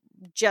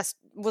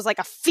was like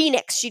a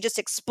phoenix. She just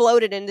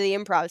exploded into the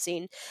improv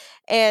scene.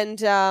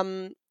 And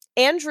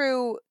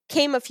Andrew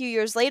came a few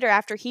years later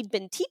after he'd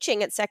been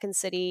teaching at Second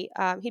City.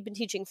 He'd been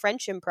teaching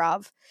French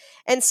improv.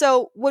 And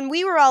so when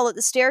we were all at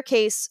the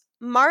Staircase,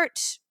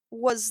 Mart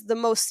was the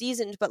most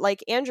seasoned, but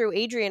like Andrew,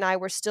 Adrian, and I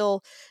were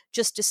still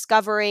just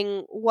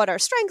discovering what our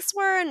strengths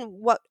were and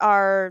what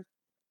our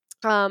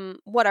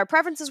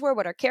preferences were,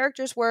 what our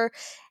characters were.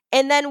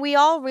 And then we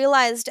all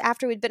realized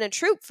after we'd been a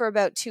troupe for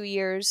about 2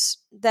 years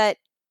that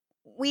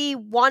we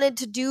wanted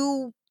to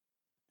do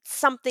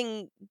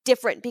something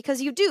different,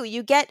 because you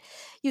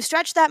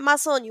stretch that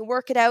muscle and you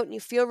work it out and you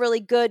feel really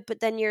good,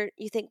 but then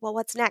you think, well,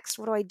 what's next?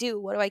 What do I do?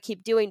 What do I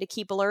keep doing to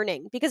keep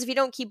learning? Because if you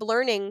don't keep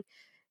learning,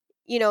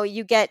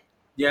 you get,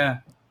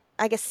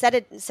 I guess,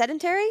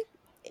 sedentary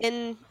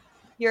in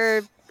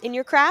your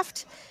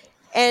craft.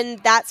 And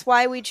that's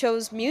why we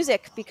chose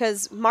music,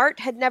 because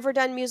Mart had never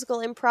done musical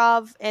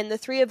improv and the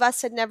three of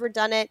us had never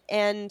done it,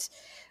 and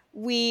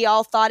we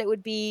all thought it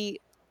would be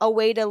a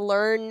way to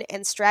learn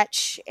and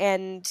stretch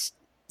and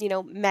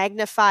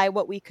magnify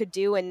what we could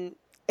do. And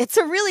it's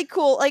a really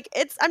cool,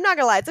 I'm not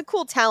gonna lie, it's a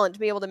cool talent to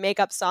be able to make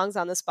up songs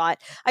on the spot.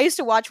 I used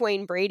to watch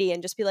Wayne Brady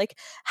and just be like,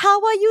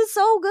 how are you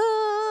so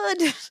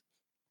good?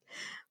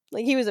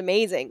 Like, he was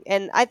amazing.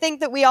 And I think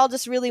that we all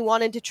just really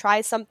wanted to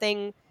try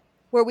something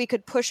where we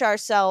could push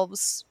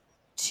ourselves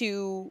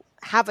to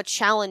have a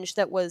challenge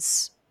that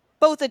was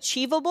both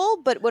achievable,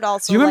 but would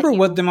also. Do you remember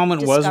what the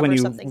moment was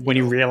when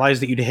you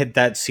realized that you'd hit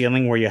that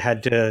ceiling where you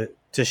had to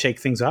shake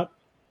things up?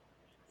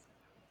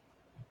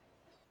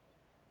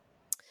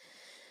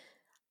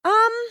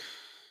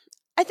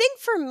 I think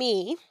for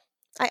me,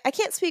 I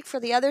can't speak for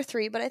the other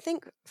three, but I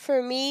think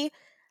for me,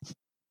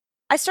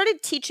 I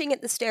started teaching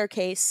at the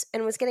Staircase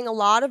and was getting a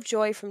lot of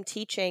joy from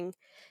teaching.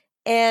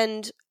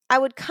 And I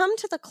would come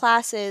to the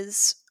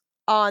classes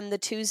on the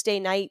Tuesday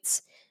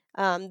nights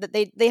that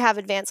they have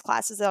advanced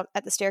classes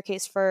at the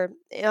Staircase for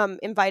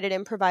invited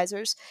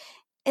improvisers,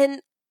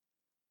 and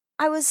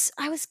I was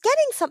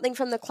getting something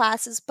from the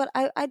classes, but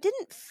I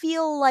didn't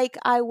feel like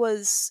I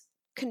was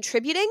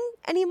contributing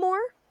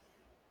anymore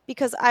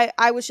because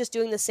I was just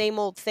doing the same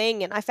old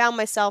thing, and I found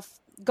myself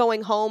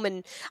going home,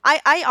 and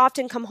I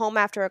often come home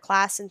after a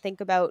class and think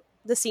about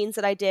the scenes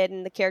that I did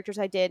and the characters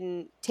I did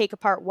and take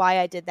apart why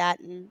I did that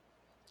and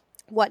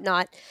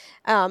whatnot,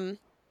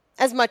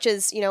 as much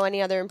as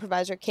any other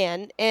improviser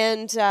can.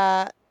 And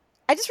I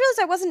just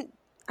realized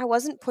I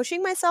wasn't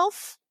pushing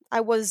myself. I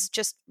was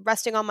just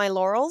resting on my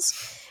laurels.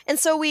 And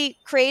so we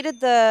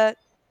created the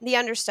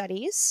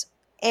understudies,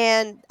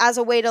 and as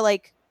a way to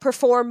like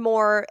perform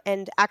more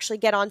and actually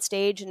get on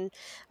stage and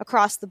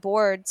across the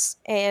boards.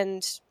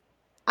 And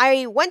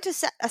I went to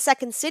a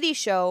Second City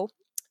show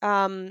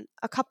a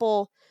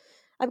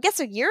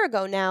year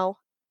ago now,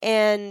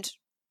 and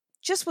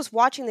just was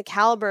watching the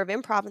caliber of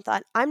improv and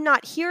thought, I'm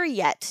not here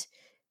yet.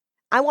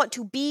 I want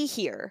to be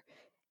here.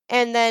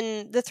 And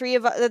then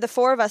the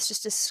four of us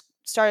just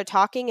started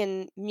talking,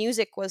 and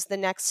music was the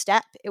next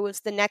step. It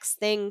was the next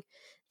thing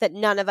that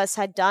none of us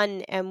had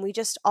done, and we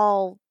just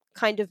all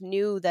kind of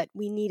knew that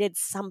we needed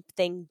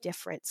something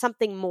different,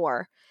 something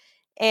more.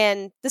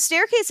 And the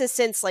Staircase has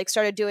since like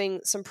started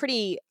doing some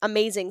pretty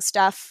amazing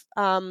stuff.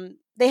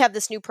 They have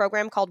this new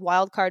program called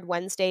Wildcard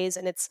Wednesdays,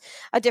 and it's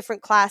a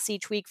different class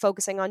each week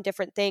focusing on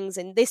different things.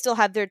 And they still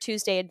have their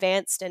Tuesday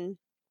advanced and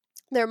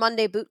their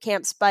Monday boot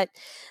camps. But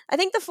I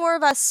think the four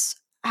of us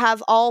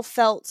have all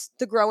felt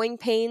the growing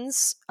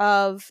pains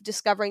of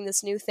discovering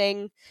this new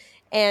thing.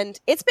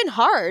 And it's been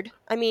hard.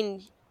 I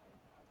mean,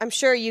 I'm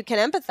sure you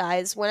can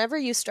empathize. Whenever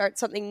you start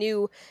something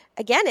new,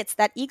 again, it's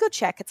that ego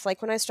check. It's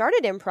like when I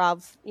started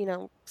improv,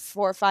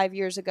 4 or 5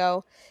 years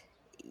ago,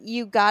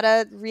 you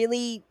gotta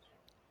really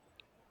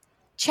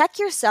check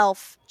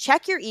yourself,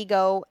 check your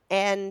ego,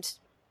 and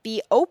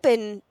be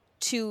open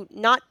to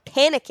not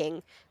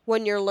panicking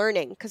when you're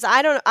learning. Because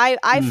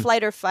I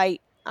flight or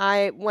fight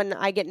when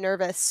I get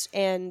nervous,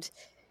 and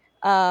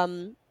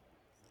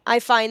I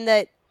find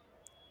that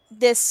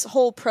this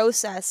whole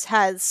process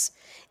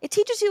it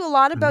teaches you a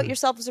lot about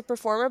yourself as a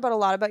performer, but a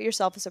lot about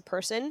yourself as a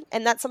person.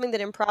 And that's something that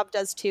improv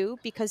does too,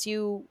 because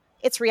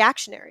it's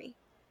reactionary.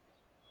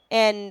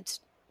 And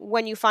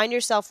when you find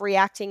yourself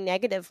reacting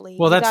negatively,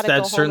 well,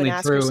 that's certainly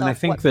true. And I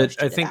think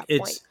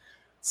it's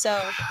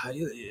so.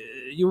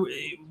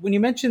 When you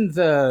mentioned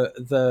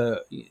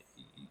the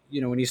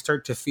when you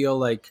start to feel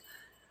like,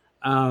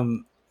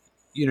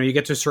 you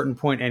get to a certain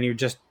point and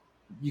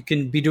you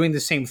can be doing the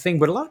same thing,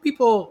 but a lot of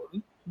people,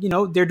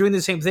 they're doing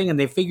the same thing and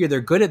they figure they're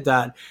good at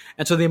that.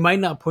 And so they might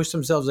not push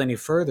themselves any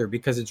further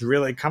because it's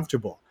really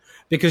comfortable,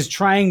 because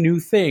trying new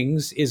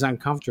things is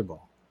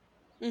uncomfortable.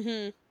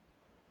 Mm-hmm.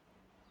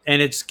 And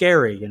it's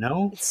scary,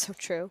 It's so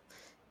true.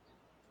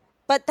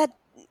 But that...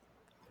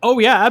 Oh,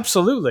 yeah,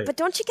 absolutely. But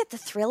don't you get the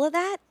thrill of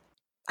that?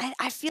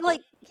 I feel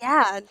like,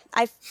 yeah,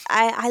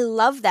 I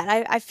love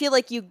that. I feel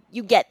like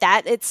you get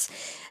that. It's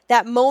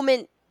that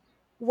moment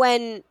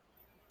when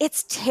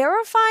it's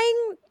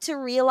terrifying to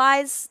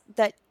realize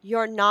that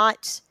you're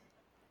not...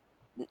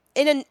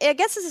 I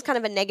guess this is kind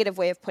of a negative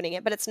way of putting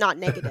it, but it's not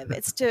negative.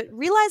 It's to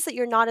realize that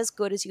you're not as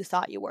good as you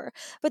thought you were.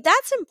 But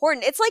that's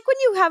important. It's like when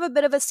you have a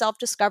bit of a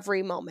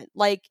self-discovery moment.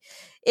 Like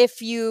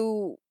if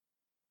you've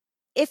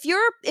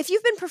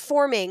been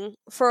performing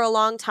for a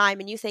long time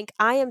and you think,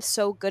 I am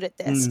so good at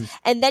this,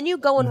 and then you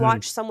go and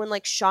watch someone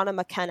like Shauna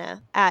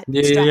McKenna at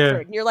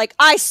Stratford, and you're like,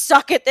 I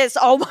suck at this.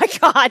 Oh my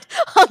God,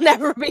 I'll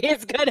never be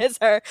as good as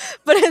her.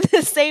 But at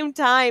the same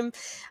time,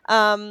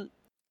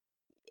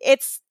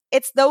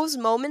 it's those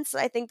moments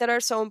I think that are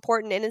so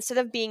important. And instead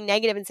of being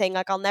negative and saying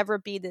like, I'll never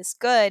be this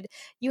good,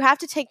 you have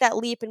to take that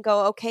leap and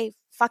go, okay,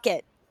 fuck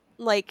it.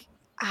 Like,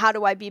 how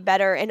do I be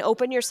better? And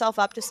open yourself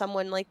up to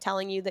someone like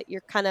telling you that you're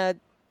kind of...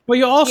 Well,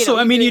 you also,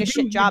 you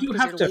do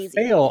have to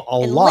fail a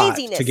lot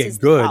to get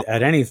good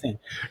at anything.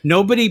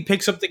 Nobody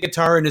picks up the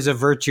guitar and is a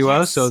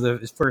virtuoso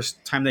the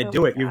first time they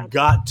do it. You've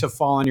got to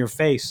fall on your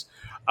face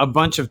a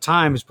bunch of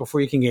times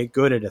before you can get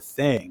good at a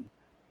thing.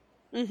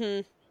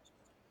 Mm-hmm.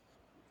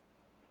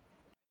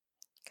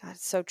 God,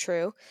 it's so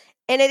true.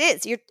 And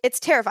it's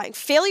terrifying.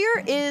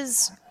 Failure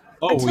is...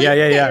 Oh, yeah.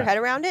 Get your head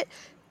around it.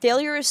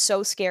 Failure is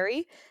so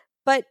scary.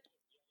 But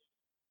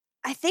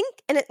I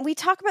think, and we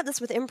talk about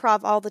this with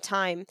improv all the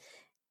time,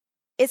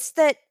 it's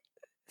that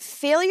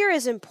failure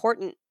is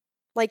important.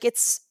 Like it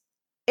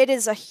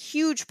is a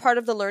huge part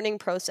of the learning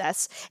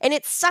process. And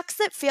it sucks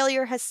that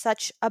failure has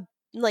such a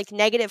like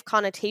negative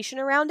connotation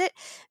around it,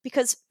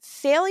 because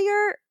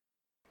failure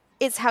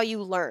is how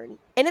you learn.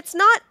 And it's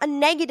not a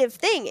negative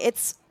thing.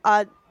 It's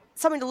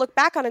something to look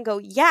back on and go,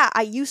 yeah,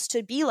 I used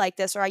to be like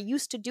this, or I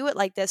used to do it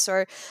like this,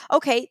 or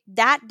okay,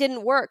 that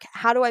didn't work.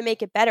 How do I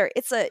make it better?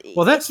 That's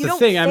the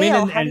thing. I mean,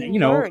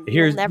 and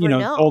here's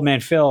old man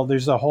Phil.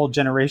 There's a whole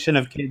generation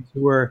of kids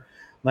who are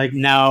like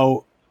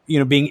now,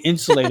 being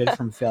insulated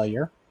from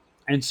failure,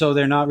 and so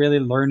they're not really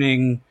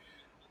learning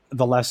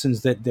the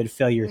lessons that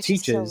failure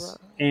teaches.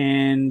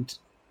 And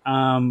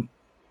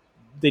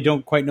they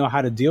don't quite know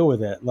how to deal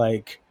with it.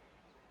 Like,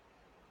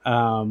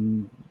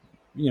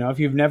 if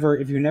you've never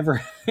if you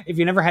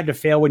never had to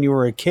fail when you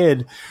were a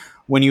kid,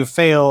 when you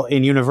fail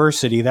in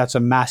university, that's a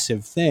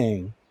massive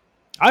thing.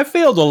 I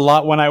failed a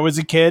lot when I was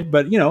a kid,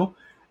 but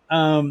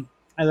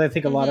as I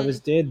think a lot of us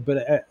did.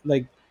 But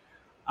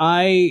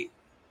I,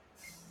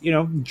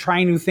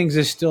 trying new things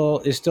is still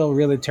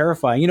really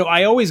terrifying.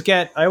 I always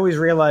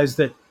realize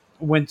that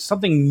when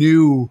something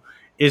new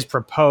is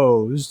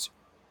proposed,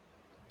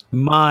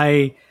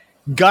 my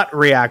gut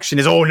reaction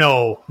is, oh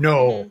no,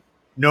 no,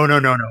 no, no,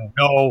 no, no,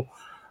 no,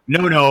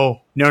 no,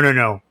 no, no, no,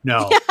 no,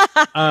 no.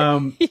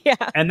 Yeah.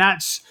 And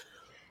that's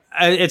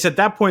it's at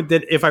that point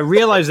that if I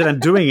realize that I'm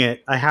doing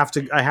it, I have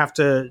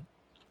to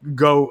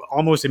go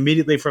almost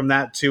immediately from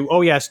that to,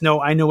 oh yes,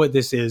 no, I know what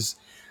this is.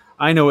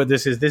 I know what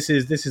this is. This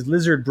is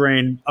lizard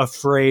brain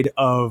afraid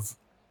of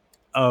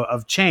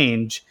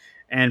change,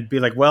 and be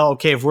like, well,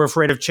 okay, if we're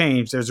afraid of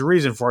change, there's a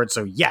reason for it.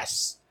 So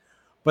yes,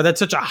 but that's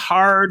such a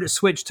hard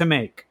switch to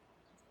make.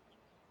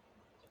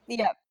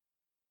 Yep.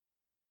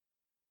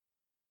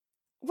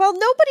 Well,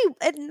 nobody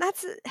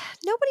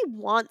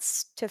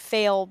wants to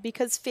fail,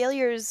 because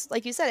failures,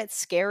 like you said, it's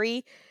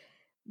scary.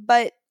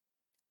 But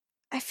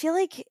I feel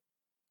like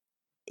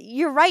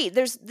you're right.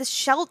 There's the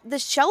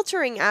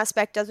sheltering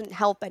aspect doesn't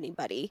help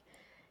anybody.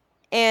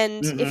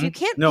 And if you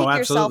can't pick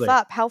yourself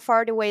up, how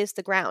far away is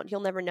the ground?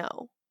 You'll never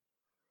know.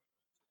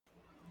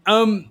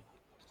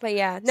 But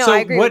yeah, no, so I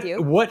agree with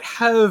you. What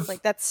have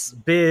that's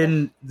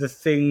been the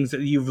things that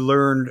you've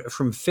learned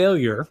from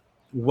failure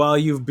while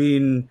you've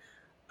been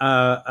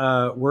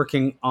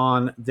working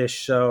on this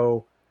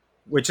show,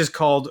 which is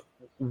called,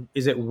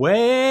 is it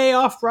Way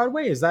Off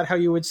Broadway? Is that how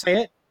you would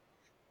say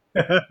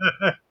it?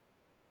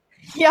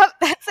 Yep,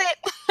 that's it.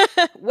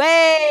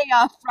 Way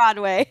off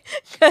Broadway,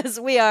 because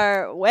we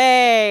are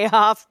way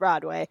off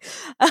Broadway.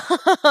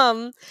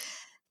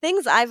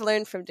 Things I've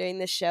learned from doing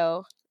this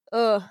show.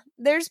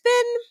 There's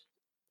been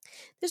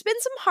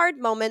some hard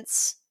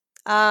moments,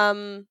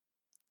 to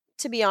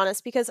be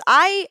honest, because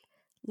I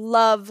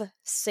love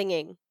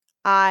singing.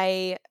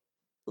 I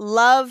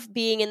love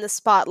being in the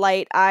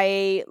spotlight.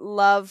 I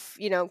love,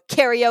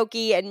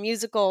 karaoke and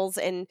musicals,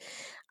 and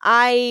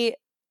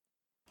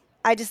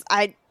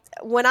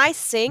when I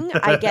sing,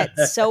 I get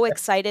so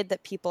excited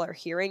that people are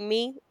hearing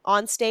me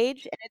on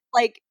stage,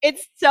 and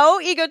it's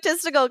so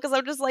egotistical, because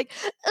I'm just like,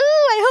 ooh,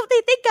 I hope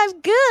they think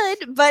I'm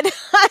good, but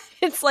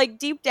it's like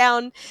deep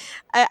down,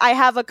 I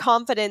have a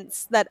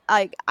confidence that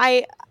I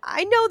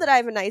know that I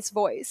have a nice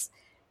voice,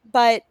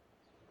 but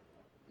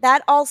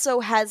that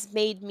also has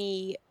made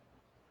me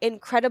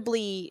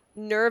incredibly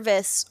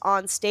nervous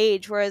on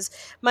stage, whereas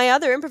my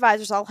other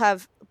improvisers all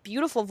have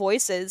beautiful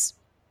voices,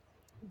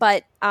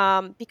 but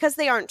because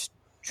they aren't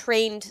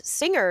trained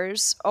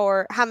singers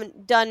or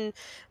haven't done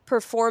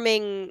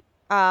performing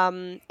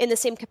in the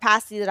same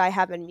capacity that I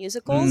have in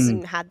musicals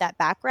and had that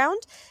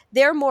background,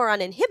 they're more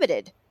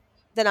uninhibited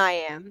than I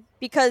am,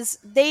 because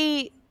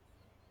they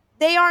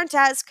aren't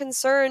as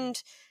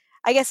concerned,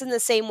 I guess, in the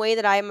same way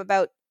that I am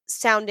about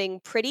sounding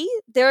pretty.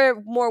 They're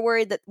more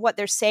worried that what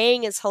they're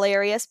saying is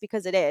hilarious,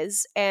 because it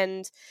is,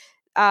 and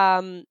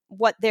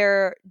what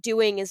they're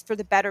doing is for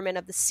the betterment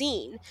of the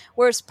scene.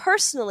 Whereas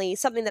personally,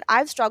 something that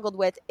I've struggled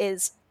with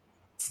is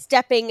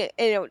stepping,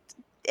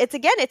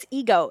 it's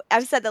ego.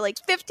 I've said that like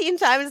 15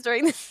 times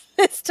during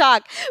this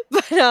talk,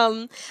 but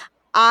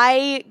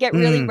I get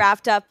really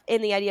wrapped up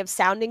in the idea of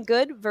sounding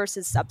good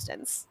versus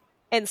substance.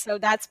 And so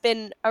that's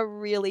been a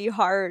really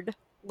hard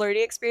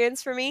learning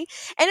experience for me.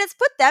 And it's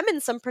put them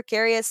in some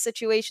precarious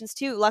situations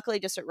too, luckily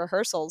just at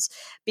rehearsals,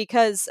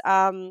 because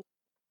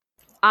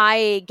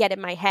I get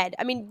in my head.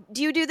 I mean,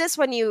 do you do this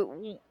when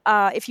you,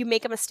 if you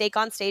make a mistake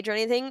on stage or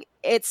anything,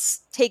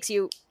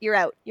 you're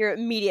out. You're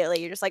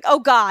just like, oh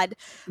God,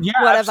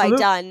 what have I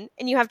done?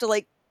 And you have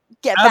to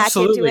get back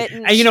into it.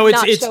 And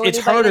it's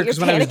harder, because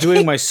when I was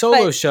doing my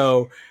solo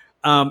show,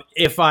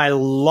 if I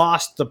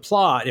lost the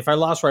plot, if I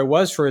lost where I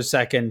was for a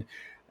second,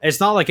 it's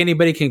not like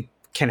anybody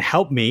can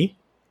help me.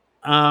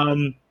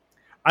 I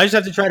just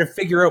have to try to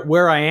figure out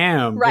where I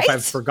am if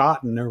I've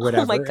forgotten or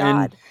whatever. Oh my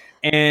God.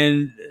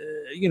 And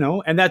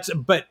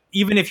but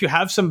even if you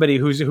have somebody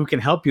who can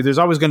help you, there's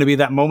always going to be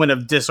that moment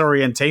of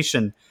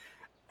disorientation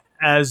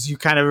as you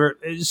kind of,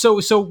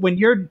 so when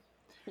you're,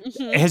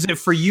 has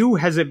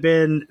it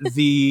been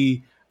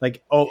the,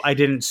 oh, I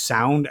didn't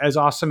sound as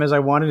awesome as I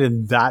wanted,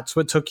 and that's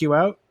what took you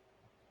out?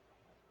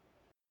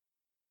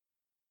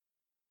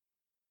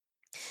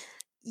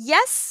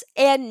 Yes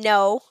and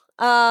no.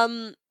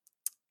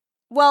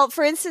 Well,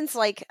 for instance,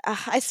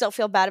 I still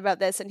feel bad about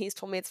this, and he's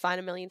told me it's fine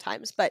a million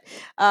times, but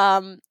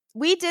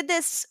we did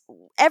this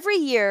every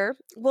year.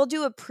 We'll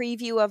do a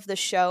preview of the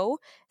show.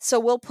 So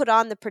we'll put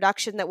on the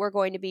production that we're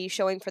going to be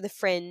showing for the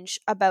Fringe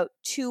about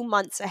 2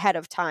 months ahead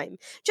of time,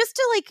 just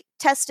to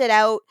test it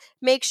out,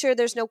 make sure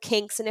there's no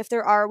kinks. And if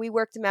there are, we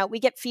work them out. We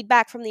get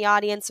feedback from the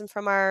audience and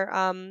from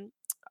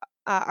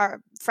our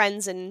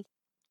friends and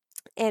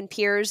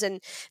peers,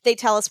 and they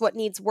tell us what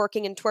needs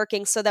working and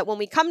twerking, so that when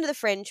we come to the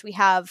Fringe, we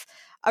have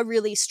a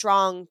really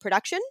strong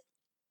production.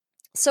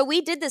 So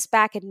we did this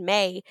back in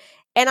May,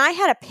 and I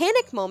had a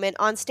panic moment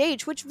on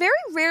stage, which very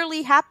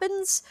rarely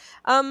happens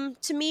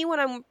to me when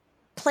I'm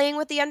playing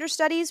with the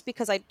understudies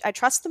because I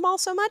trust them all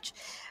so much.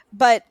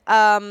 But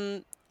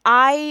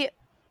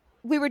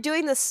we were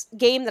doing this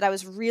game that I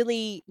was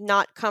really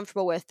not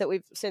comfortable with that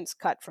we've since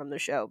cut from the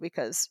show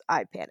because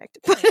I panicked.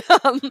 But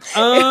it's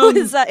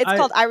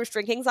called Irish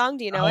Drinking Song.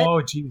 Do you know it?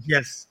 Oh, geez,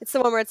 yes. It's the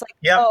one where it's like,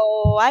 Yep.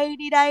 oh,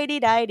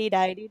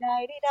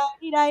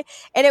 I-dee-die-dee-die-dee-die-dee-die-dee-die.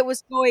 And it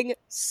was going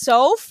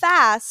so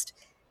fast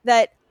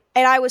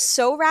and I was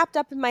so wrapped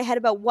up in my head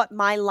about what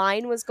my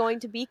line was going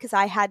to be because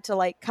I had to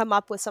like come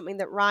up with something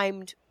that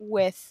rhymed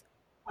with,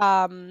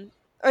 or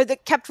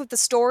that kept with the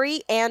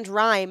story and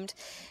rhymed.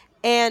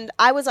 And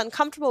I was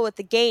uncomfortable with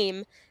the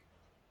game,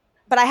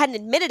 but I hadn't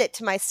admitted it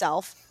to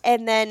myself.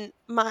 And then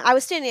I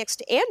was standing next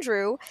to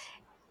Andrew,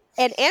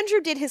 and Andrew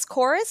did his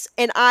chorus,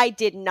 and I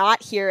did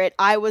not hear it.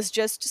 I was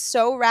just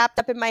so wrapped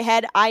up in my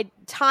head.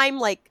 Time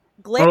like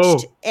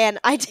glitched, and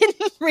I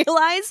didn't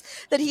realize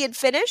that he had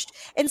finished.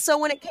 And so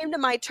when it came to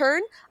my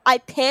turn, I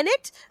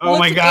panicked,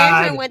 looked at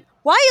Andrew and went,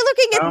 "Why are you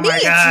looking at me?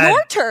 It's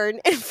your turn,"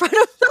 in front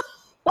of the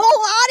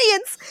whole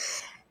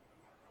audience.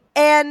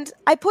 And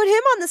I put him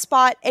on the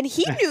spot, and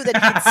he knew that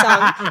he'd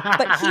sung,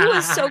 but he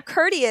was so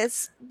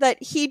courteous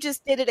that he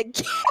just did it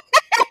again.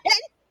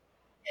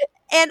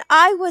 And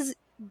I was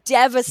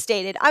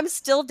devastated. I'm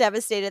still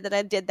devastated that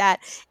I did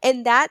that.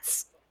 And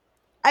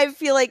I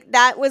feel like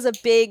that was a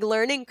big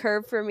learning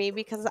curve for me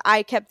because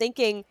I kept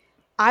thinking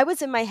I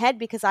was in my head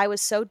because I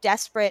was so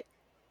desperate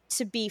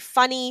to be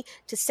funny,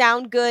 to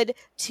sound good,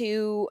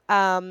 to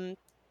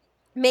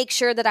make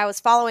sure that I was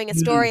following a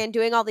story and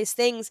doing all these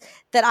things,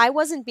 that I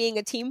wasn't being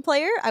a team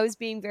player. I was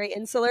being very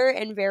insular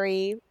and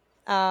very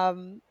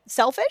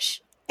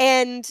selfish.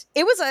 And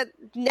it was a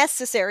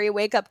necessary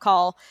wake-up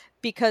call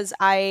because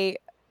when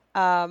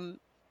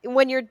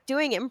you're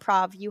doing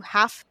improv, you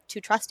have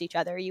to trust each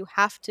other. You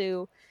have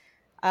to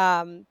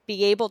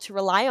be able to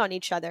rely on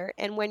each other.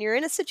 And when you're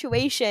in a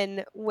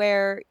situation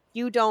where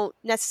you don't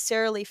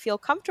necessarily feel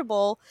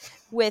comfortable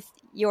with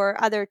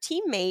your other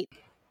teammate,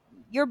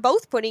 you're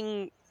both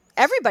putting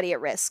everybody at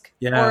risk.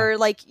 Yeah. Or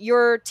like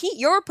you're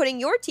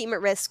putting your team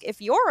at risk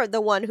if you're the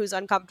one who's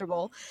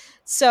uncomfortable.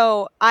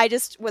 So I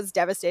just was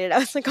devastated. I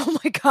was like, oh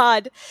my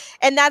God.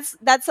 And that's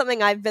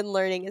something I've been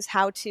learning is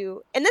how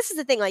to, and this is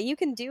the thing, like you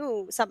can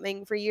do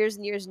something for years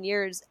and years and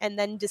years and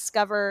then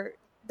discover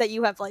that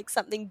you have like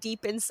something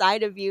deep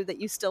inside of you that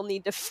you still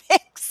need to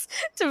fix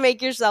to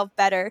make yourself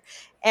better.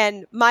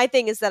 And my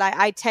thing is that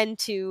I tend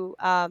to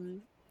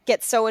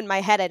get so in my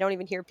head I don't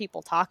even hear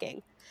people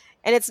talking.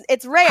 And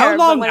it's rare. How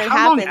long, but when it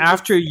how happens, long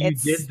after you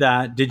did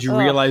that did you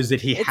realize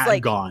that he had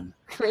like gone?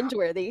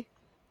 Cringeworthy.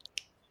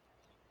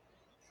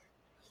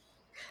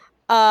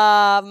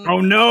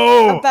 Oh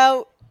no!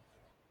 About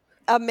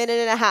a minute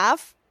and a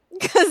half,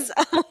 because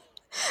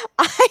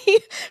I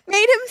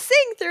made him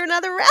sing through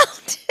another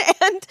round,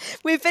 and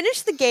we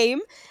finished the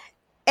game,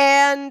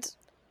 and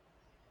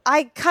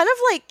I kind of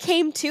like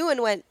came to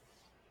and went,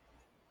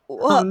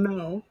 "Oh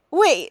no!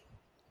 Wait,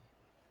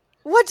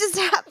 what just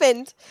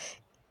happened?"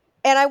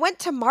 And I went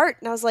to Mart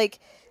and I was like,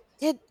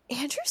 "Did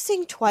Andrew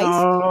sing twice?"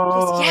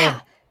 Oh. He goes, "Yeah,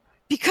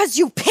 because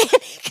you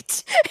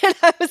panicked." And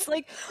I was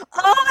like,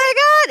 "Oh my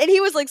God." And he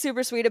was like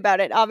super sweet about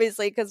it,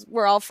 obviously, because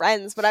we're all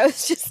friends. But I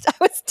was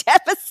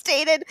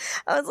devastated.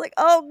 I was like,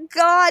 "Oh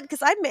God,"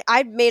 because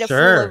I'd made a fool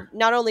of,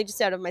 not only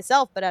just out of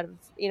myself, but out of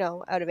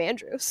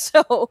Andrew.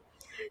 So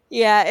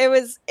yeah, it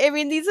was. I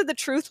mean, these are the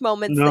truth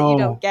moments that you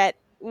don't get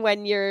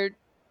when you're,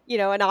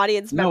 an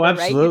audience member,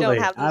 right? You don't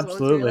have those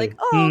moments where you're like,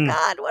 "Oh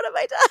God, what have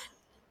I done?"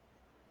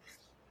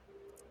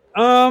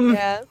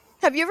 Yeah.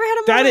 Have you ever had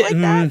a moment like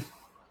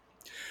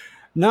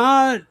that?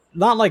 Not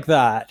like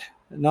that.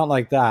 Not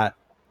like that.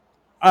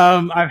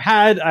 I've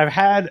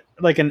had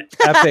like an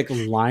epic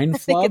line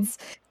flub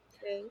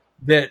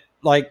that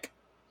like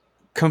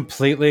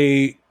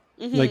completely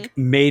like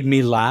made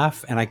me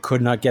laugh, and I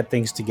could not get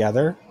things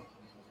together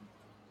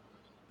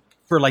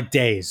for like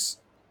days.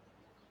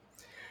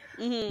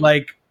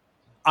 Like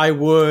I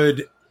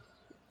flubbed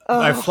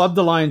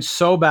the line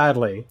so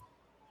badly.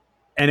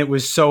 And it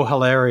was so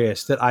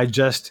hilarious that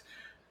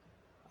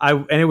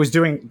and it was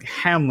doing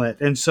Hamlet.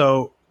 And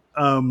so,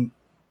 the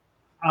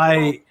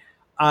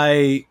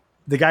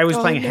guy was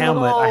playing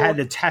Hamlet. I had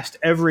to test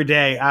every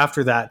day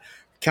after that.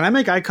 Can I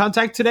make eye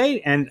contact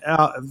today? And,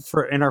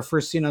 in our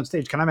first scene on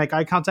stage, can I make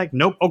eye contact?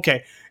 Nope.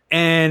 Okay.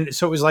 And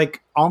so it was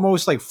like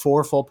almost like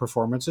 4 full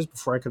performances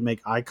before I could make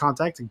eye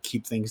contact and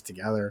keep things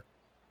together.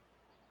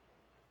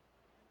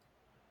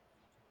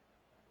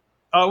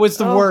 It was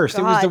the worst.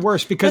 God. It was the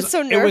worst because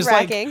so it was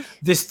like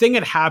this thing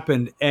had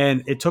happened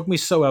and it took me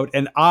so out,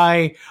 and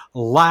I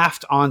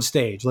laughed on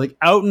stage, like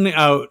out and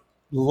out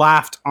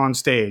laughed on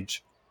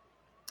stage.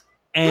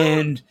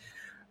 And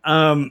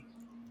I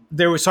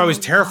was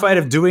terrified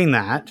of doing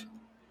that,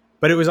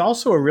 but it was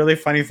also a really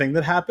funny thing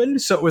that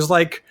happened. So it was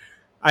like,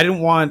 I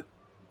didn't want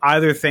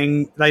either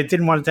thing. I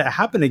didn't want it to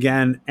happen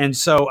again. And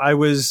so I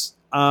was,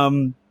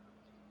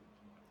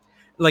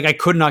 like I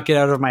could not get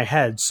out of my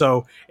head.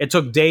 So it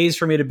took days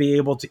for me to be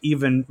able to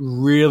even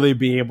really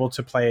be able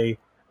to play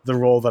the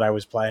role that I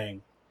was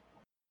playing.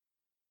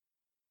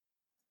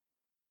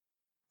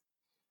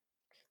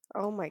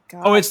 Oh my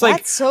god! Oh, it's like,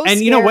 that's so and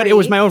scary. you know what? It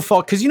was my own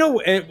fault because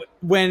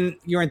when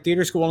you're in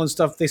theater school and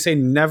stuff, they say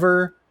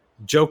never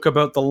joke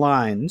about the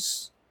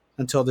lines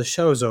until the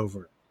show's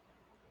over.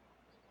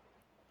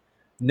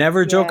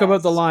 Never joke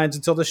about the Yes. lines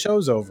until the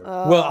show's over.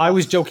 Well, I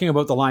was joking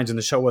about the lines and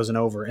the show wasn't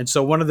over. And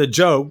so one of the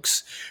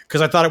jokes,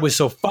 because I thought it was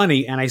so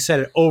funny, and I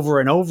said it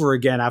over and over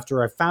again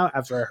after I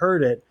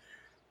heard it,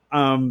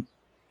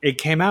 it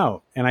came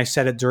out, and I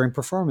said it during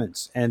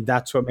performance, and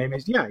that's what made me,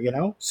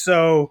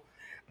 So,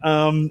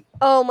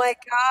 oh my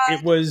god!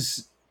 it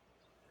was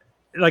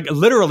like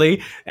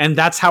literally, and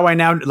that's how I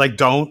now like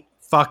don't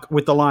fuck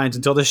with the lines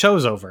until the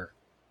show's over.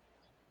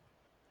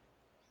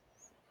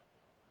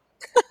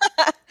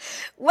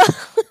 Well,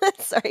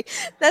 sorry.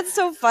 That's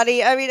so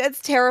funny. I mean,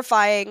 it's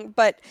terrifying,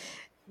 but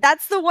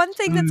that's the one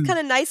thing that's kind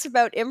of nice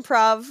about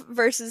improv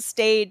versus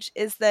stage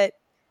is that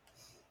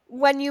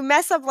when you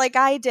mess up like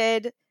I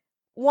did,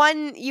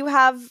 one, you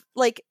have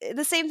like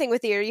the same thing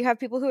with theater. You have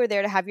people who are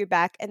there to have your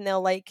back and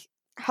they'll like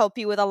help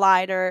you with a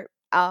line or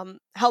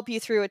help you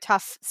through a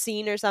tough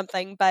scene or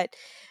something, but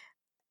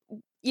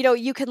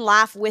you can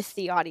laugh with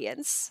the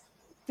audience.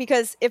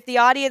 Because if the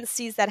audience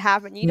sees that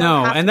happen, you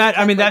don't have to pretend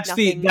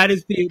like that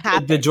is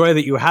the joy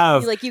that you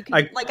have.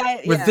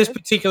 With this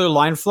particular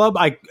line flub,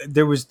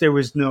 there was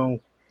no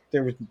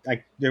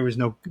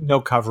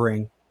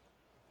covering.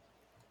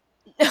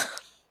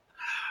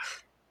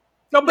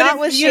 No, but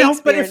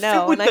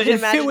it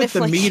fit with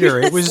the meter.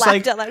 It was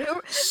like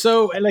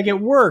so like it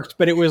worked,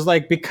 but it was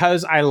like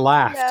because I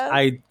laughed,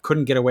 I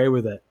couldn't get away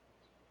with it.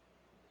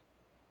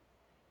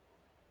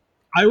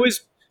 I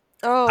was.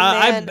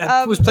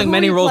 I was playing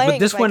many roles, but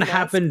this one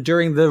happened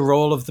during the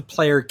role of the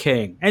player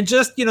king. And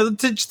just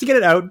to get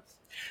it out,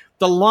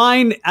 the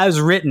line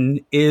as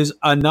written is,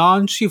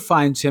 anon she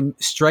finds him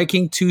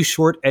striking too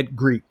short at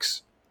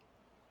Greeks.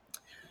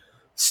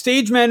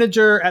 Stage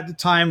manager at the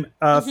time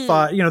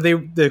thought,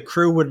 the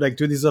crew would like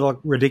do these little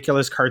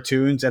ridiculous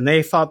cartoons, and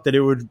they thought that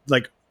it would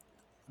like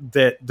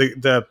that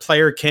the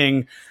player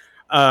king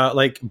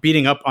like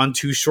beating up on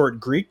too short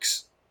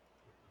Greeks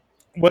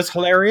was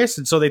hilarious,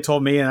 and so they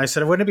told me, and I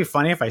said, wouldn't it be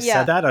funny if I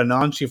said that?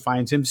 Anon she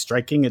finds him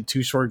striking at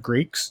too short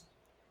Greeks.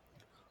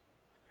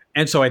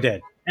 And so I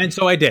did.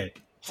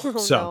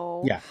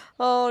 Oh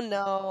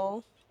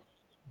no.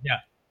 Yeah.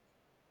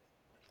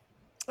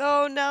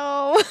 Oh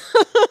no.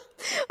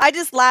 I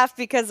just laughed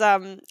because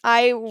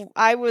I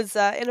was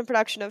in a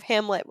production of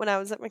Hamlet when I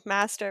was at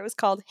McMaster. It was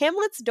called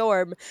Hamlet's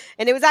Dorm,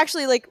 and it was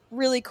actually like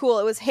really cool.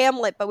 It was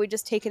Hamlet, but we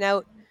just taken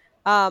out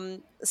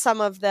some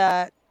of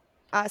the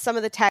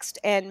text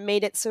and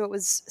made it so it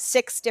was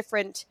 6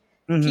 different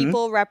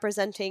people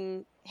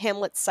representing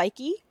Hamlet's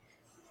psyche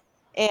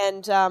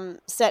and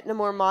set in a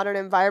more modern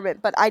environment.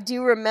 But I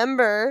do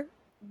remember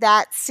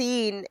that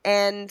scene,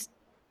 and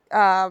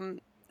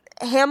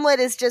Hamlet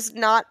is just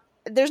not...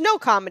 There's no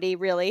comedy,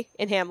 really,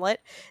 in Hamlet.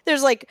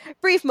 There's, like,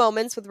 brief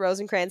moments with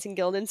Rosencrantz and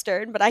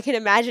Guildenstern, but I can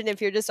imagine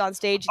if you're just on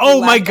stage...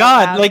 Oh, my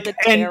God! Like,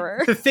 and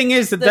the thing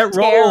is that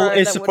role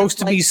is supposed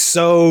to be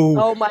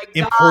so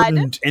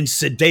important and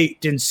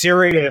sedate and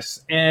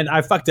serious, and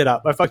I fucked it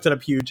up. I fucked it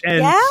up huge.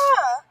 And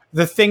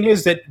the thing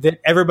is that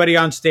everybody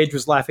on stage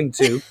was laughing,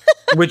 too,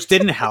 which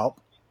didn't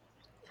help.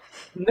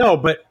 No,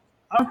 but...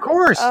 Of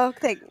course. Oh,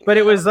 but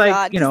it was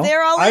like, God,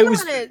 they're all in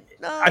on it.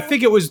 Oh. I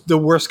think it was the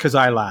worst because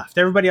I laughed.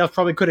 Everybody else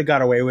probably could have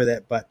got away with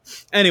it. But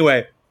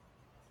anyway,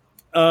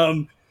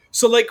 so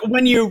like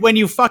when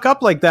you fuck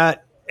up like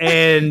that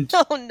and,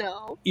 oh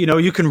no,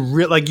 you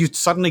can you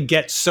suddenly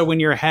get so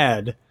in your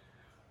head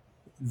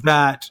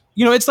that,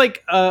 it's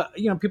like,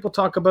 people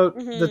talk about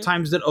the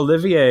times that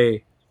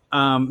Olivier,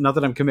 not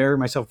that I'm comparing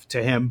myself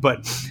to him,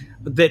 but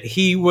that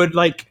he would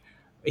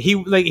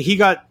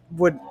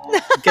would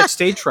get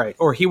stage fright,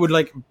 or he would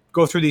like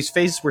go through these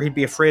phases where he'd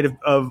be afraid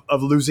of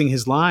losing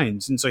his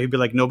lines, and so he'd be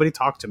like, nobody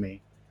talk to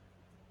me.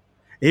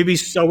 He'd be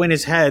so in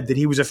his head that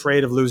he was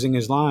afraid of losing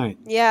his line.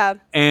 Yeah.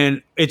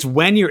 And it's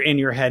when you're in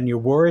your head and you're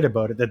worried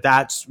about it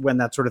that's when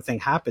that sort of thing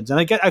happens. And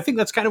I think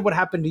that's kind of what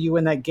happened to you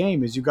in that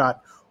game, is you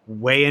got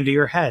way into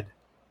your head.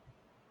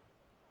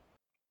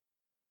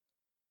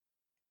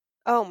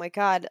 Oh my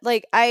God.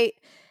 Like I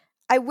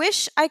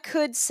wish I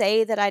could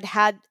say that I'd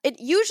had it.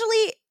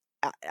 Usually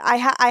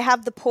I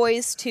have the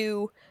poise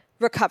to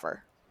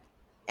recover.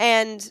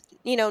 And,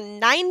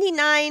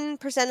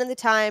 99% of the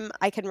time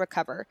I can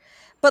recover.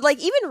 But like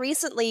even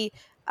recently,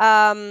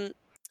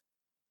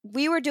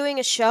 we were doing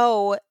a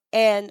show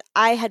and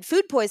I had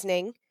food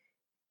poisoning,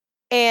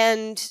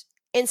 and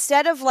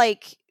instead of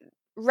like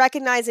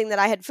recognizing that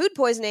I had food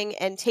poisoning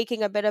and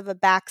taking a bit of a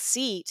back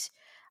seat,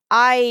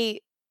 I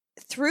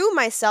threw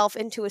myself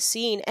into a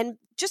scene and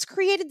just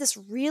created this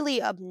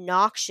really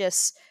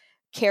obnoxious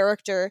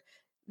character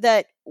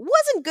that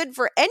wasn't good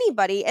for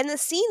anybody, and the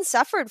scene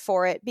suffered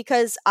for it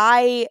because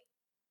I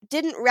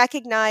didn't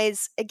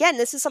recognize, again,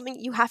 this is something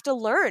you have to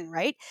learn,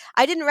 right?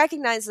 I didn't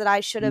recognize that I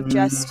should have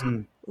just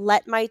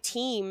let my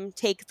team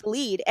take the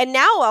lead. And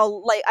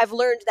now I've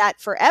learned that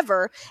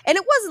forever. And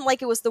it wasn't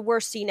like it was the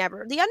worst scene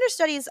ever. The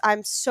understudies,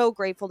 I'm so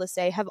grateful to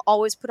say, have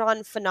always put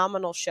on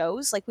phenomenal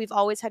shows. Like, we've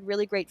always had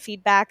really great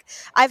feedback.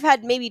 I've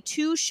had maybe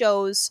 2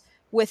 shows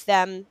with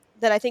them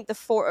that I think the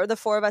four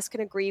of us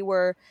can agree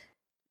were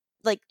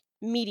like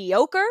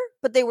mediocre,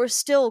 but they were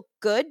still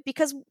good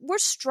because we're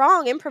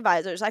strong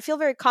improvisers. I feel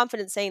very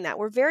confident saying that.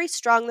 We're very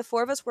strong. The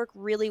 4 of us work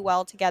really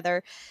well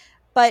together.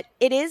 But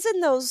it is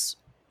in those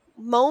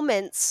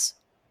moments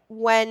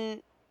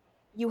when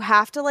you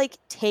have to like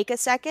take a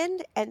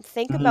second and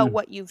think about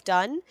what you've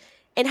done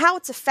and how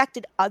it's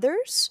affected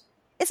others.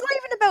 It's not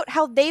even about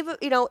how they've,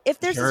 if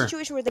there's a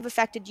situation where they've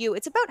affected you,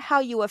 it's about how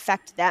you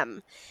affect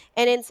them.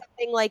 And in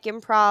something like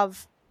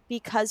improv,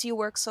 because you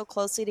work so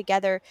closely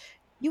together,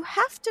 you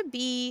have to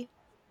be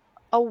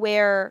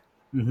aware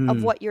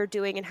of what you're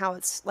doing and how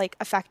it's like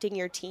affecting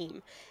your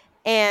team.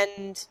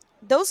 And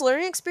those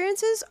learning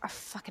experiences are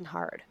fucking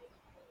hard.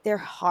 They're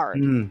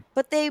hard,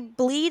 but they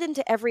bleed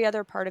into every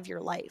other part of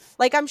your life.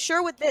 Like, I'm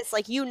sure with this,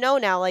 like,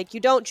 now, like, you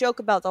don't joke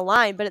about the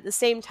line, but at the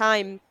same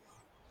time,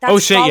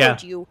 that's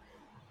followed you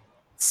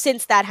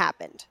since that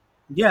happened.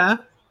 Yeah.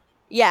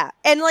 Yeah.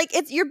 And like,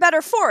 you're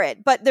better for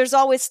it, but there's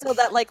always still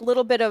that like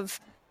little bit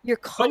of you're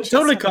conscious. I'm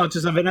totally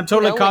conscious of it. I'm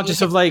totally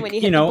conscious of like,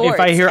 if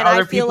I hear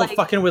other people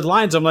fucking with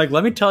lines, I'm like,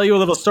 let me tell you a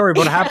little story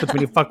about what happens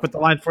when you fuck with the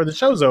line before the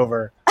show's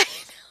over.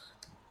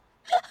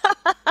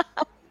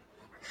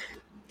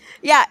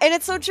 Yeah, and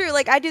it's so true.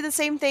 Like, I do the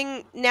same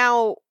thing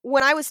now.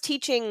 When I was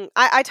teaching,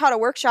 I taught a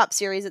workshop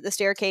series at the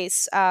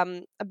Staircase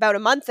about a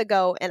month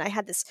ago, and I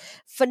had this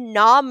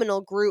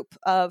phenomenal group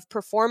of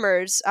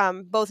performers,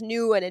 both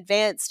new and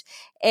advanced,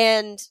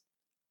 and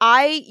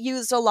I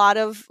used a lot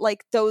of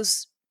like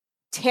those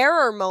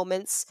terror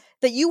moments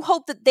that you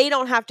hope that they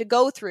don't have to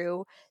go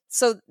through,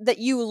 so that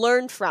you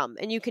learn from,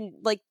 and you can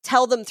like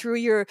tell them through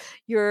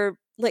your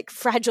like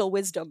fragile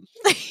wisdom.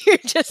 You're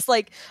just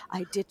like,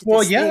 I did this.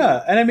 Well,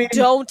 yeah, thing. And I mean,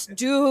 don't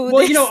do.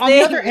 Well, this on thing.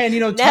 the other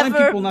hand, telling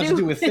people not to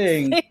do a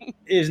thing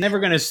is never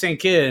going to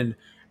sink in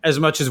as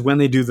much as when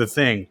they do the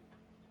thing.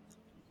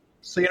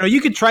 So you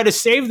could try to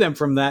save them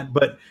from that,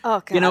 but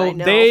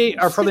they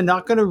are probably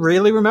not going to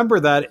really remember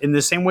that in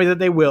the same way that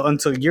they will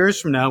until years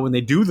from now when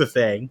they do the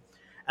thing,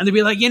 and they'll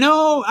be like,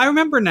 I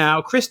remember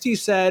now. Christy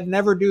said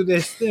never do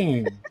this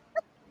thing.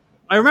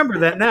 I remember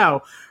that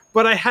now.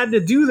 But I had to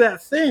do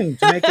that thing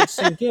to make it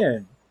sink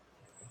in.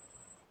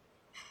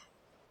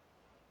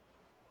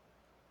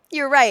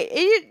 You're right.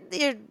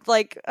 You're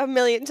like a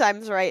million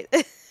times right.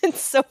 It's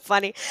so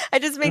funny.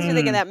 It just makes me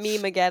think of that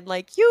meme again.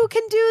 Like, you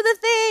can do the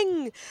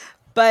thing.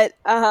 But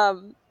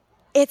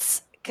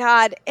it's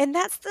God. And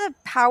that's the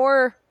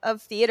power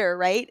of theater,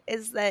 right?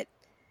 Is that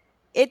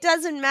it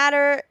doesn't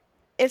matter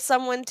if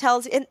someone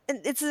tells you. And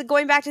it's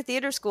going back to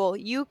theater school.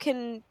 You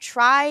can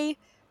try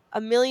a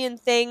million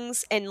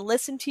things and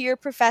listen to your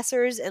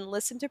professors and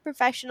listen to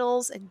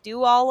professionals and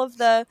do all of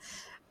the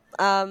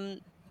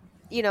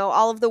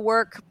all of the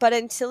work, but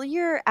until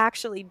you're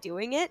actually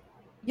doing it,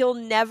 you'll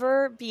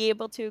never be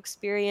able to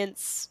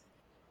experience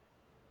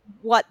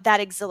what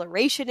that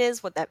exhilaration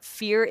is, what that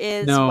fear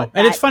is. No,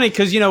 and it's funny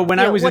because when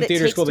I was in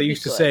theater school, they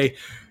used to say,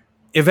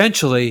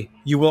 eventually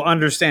you will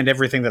understand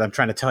everything that I'm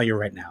trying to tell you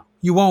right now.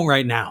 You won't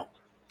right now.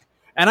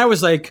 And I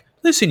was like,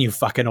 listen, you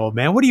fucking old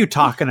man, what are you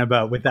talking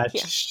about with that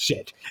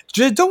shit?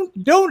 Just don't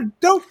give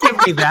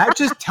me that.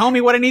 Just tell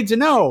me what I need to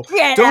know.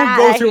 Don't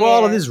go through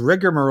all of this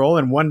rigmarole,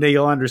 and one day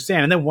you'll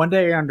understand. And then one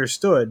day I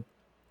understood.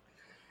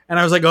 And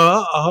I was like,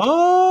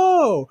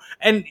 oh.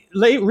 And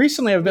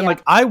recently I've been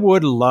like, I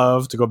would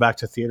love to go back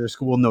to theater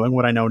school knowing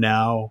what I know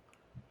now,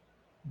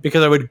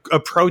 because I would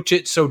approach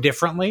it so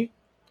differently.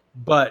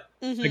 But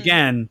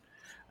again,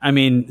 I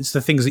mean, it's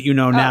the things that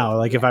now.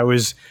 Like, if I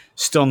was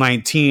still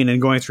 19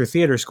 and going through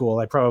theater school,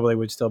 I probably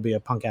would still be a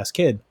punk-ass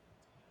kid.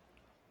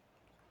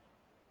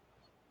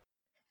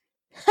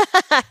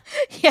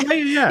 Be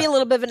a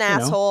little bit of an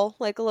asshole,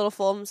 like a little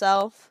full of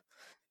himself.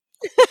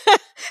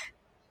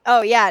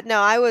 Oh, yeah.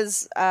 No, I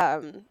was... I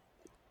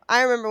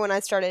remember when I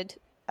started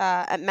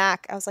at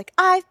Mac, I was like,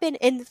 I've been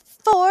in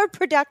 4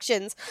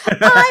 productions.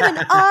 I'm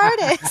an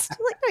artist.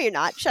 I'm like, no, you're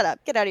not. Shut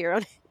up. Get out of your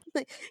own...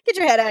 Get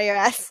your head out of your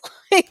ass.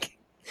 Like...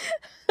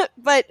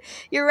 But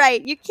you're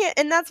right. You can't,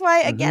 and that's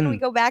why again we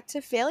go back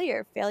to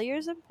failure. Failure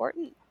is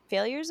important.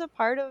 Failure is a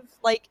part of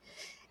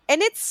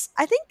and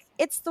I think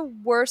it's the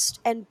worst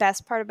and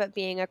best part about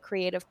being a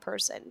creative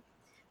person,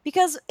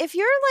 because if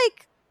you're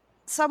like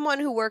someone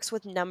who works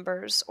with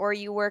numbers, or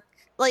you work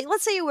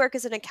let's say you work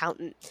as an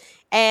accountant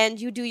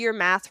and you do your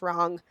math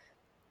wrong,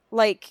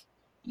 like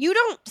you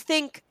don't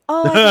think,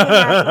 I did my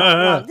math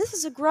wrong. This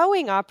is a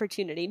growing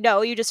opportunity.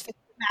 No, you just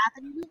math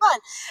and you move on.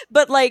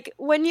 But like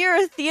when you're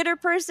a theater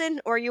person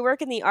or you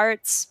work in the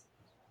arts,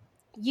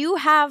 you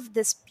have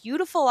this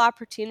beautiful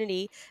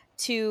opportunity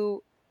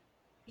to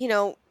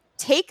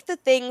take the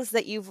things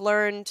that you've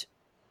learned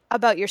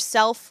about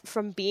yourself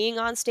from being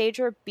on stage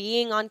or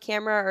being on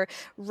camera or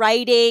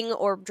writing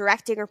or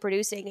directing or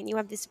producing, and you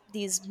have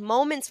these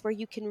moments where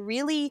you can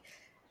really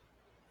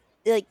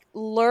like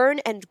learn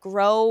and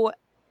grow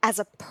as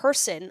a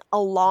person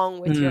along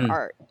with your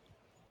art.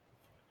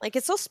 Like,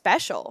 it's so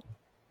special.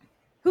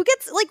 Who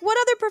gets, like, what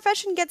other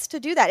profession gets to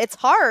do that? It's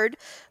hard,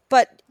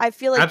 but I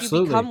feel like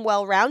you become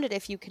well-rounded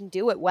if you can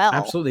do it well.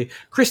 Absolutely.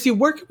 Christy,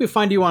 where can we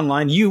find you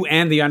online, you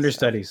and the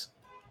understudies?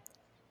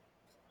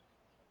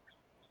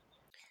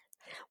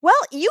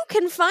 Well, you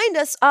can find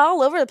us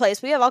all over the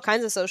place. We have all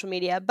kinds of social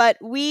media, but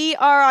we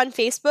are on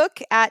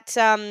Facebook at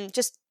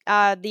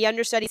the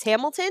Understudies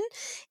Hamilton,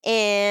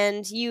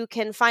 and you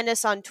can find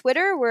us on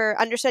Twitter. We're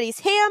Understudies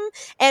Ham,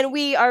 and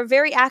we are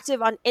very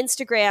active on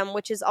Instagram,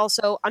 which is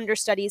also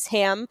Understudies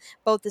Ham,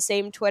 both the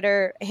same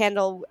Twitter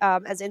handle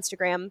as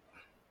Instagram.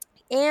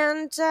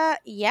 And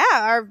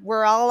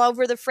we're all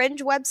over the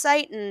Fringe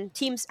website and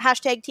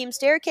hashtag Team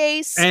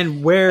Staircase.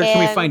 And where can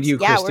we find you,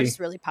 Christy? Yeah, we're just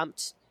really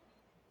pumped.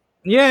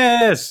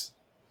 Yes.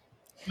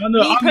 On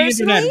the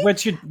internet.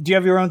 Do you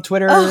have your own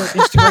Twitter,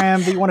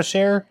 Instagram that you want to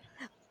share?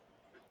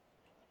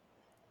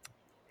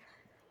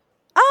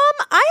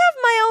 I have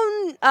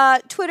my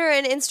own Twitter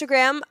and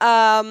Instagram.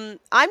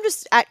 I'm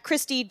just at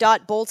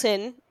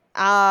Christy.Bolton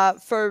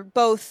for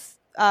both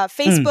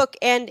Facebook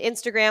and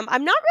Instagram.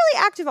 I'm not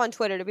really active on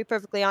Twitter, to be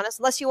perfectly honest,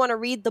 unless you want to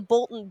read the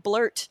Bolton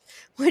Blurt,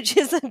 which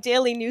is a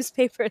daily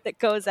newspaper that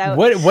goes out.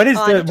 What is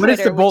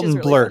the Bolton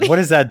Blurt? Funny. What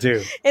does that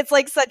do? It's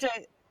like such a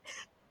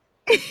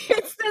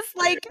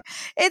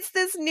it's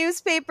this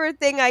newspaper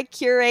thing I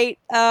curate,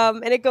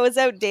 and it goes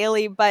out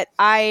daily, but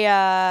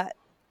I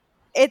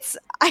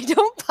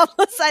don't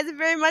publicize it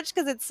very much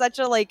because it's such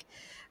a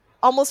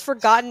almost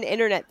forgotten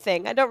internet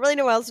thing. I don't really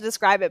know how else to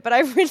describe it, but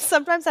I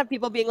sometimes have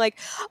people being like,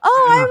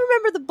 "Oh, I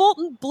remember the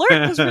Bolton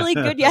Blurt was really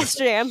good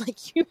yesterday." I'm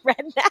like, "You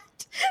read that?"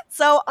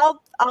 So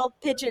I'll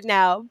pitch it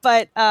now.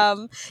 But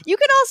you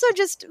can also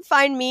just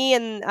find me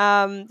and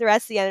the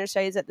rest of the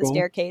understudies at the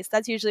Staircase.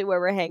 That's usually where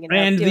we're hanging out.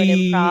 And doing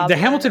improv the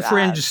Hamilton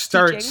Fringe teaching.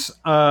 starts.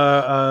 When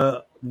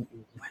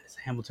does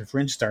the Hamilton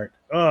Fringe start?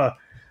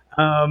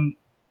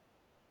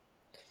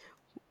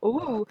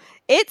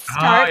 It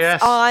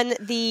starts on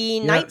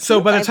the 19th.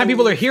 So by the time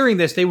people are hearing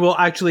this, we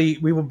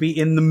will be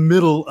in the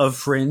middle of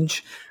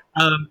Fringe.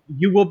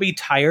 You will be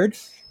tired.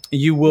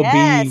 You will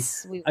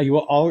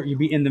you'll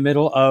be in the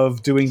middle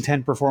of doing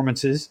 10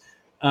 performances.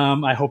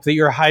 I hope that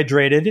you're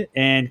hydrated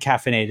and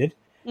caffeinated,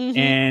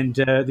 and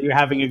that you're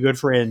having a good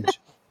Fringe.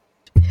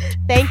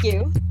 Thank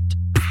you.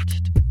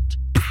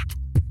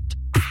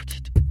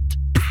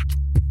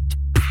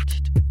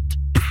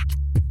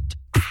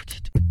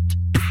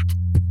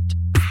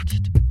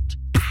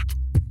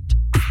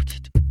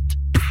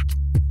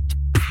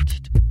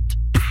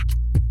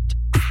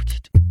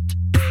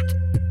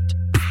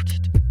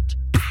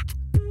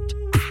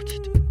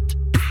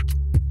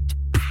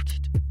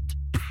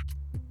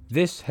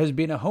 This has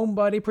been a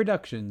Homebody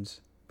Productions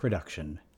production.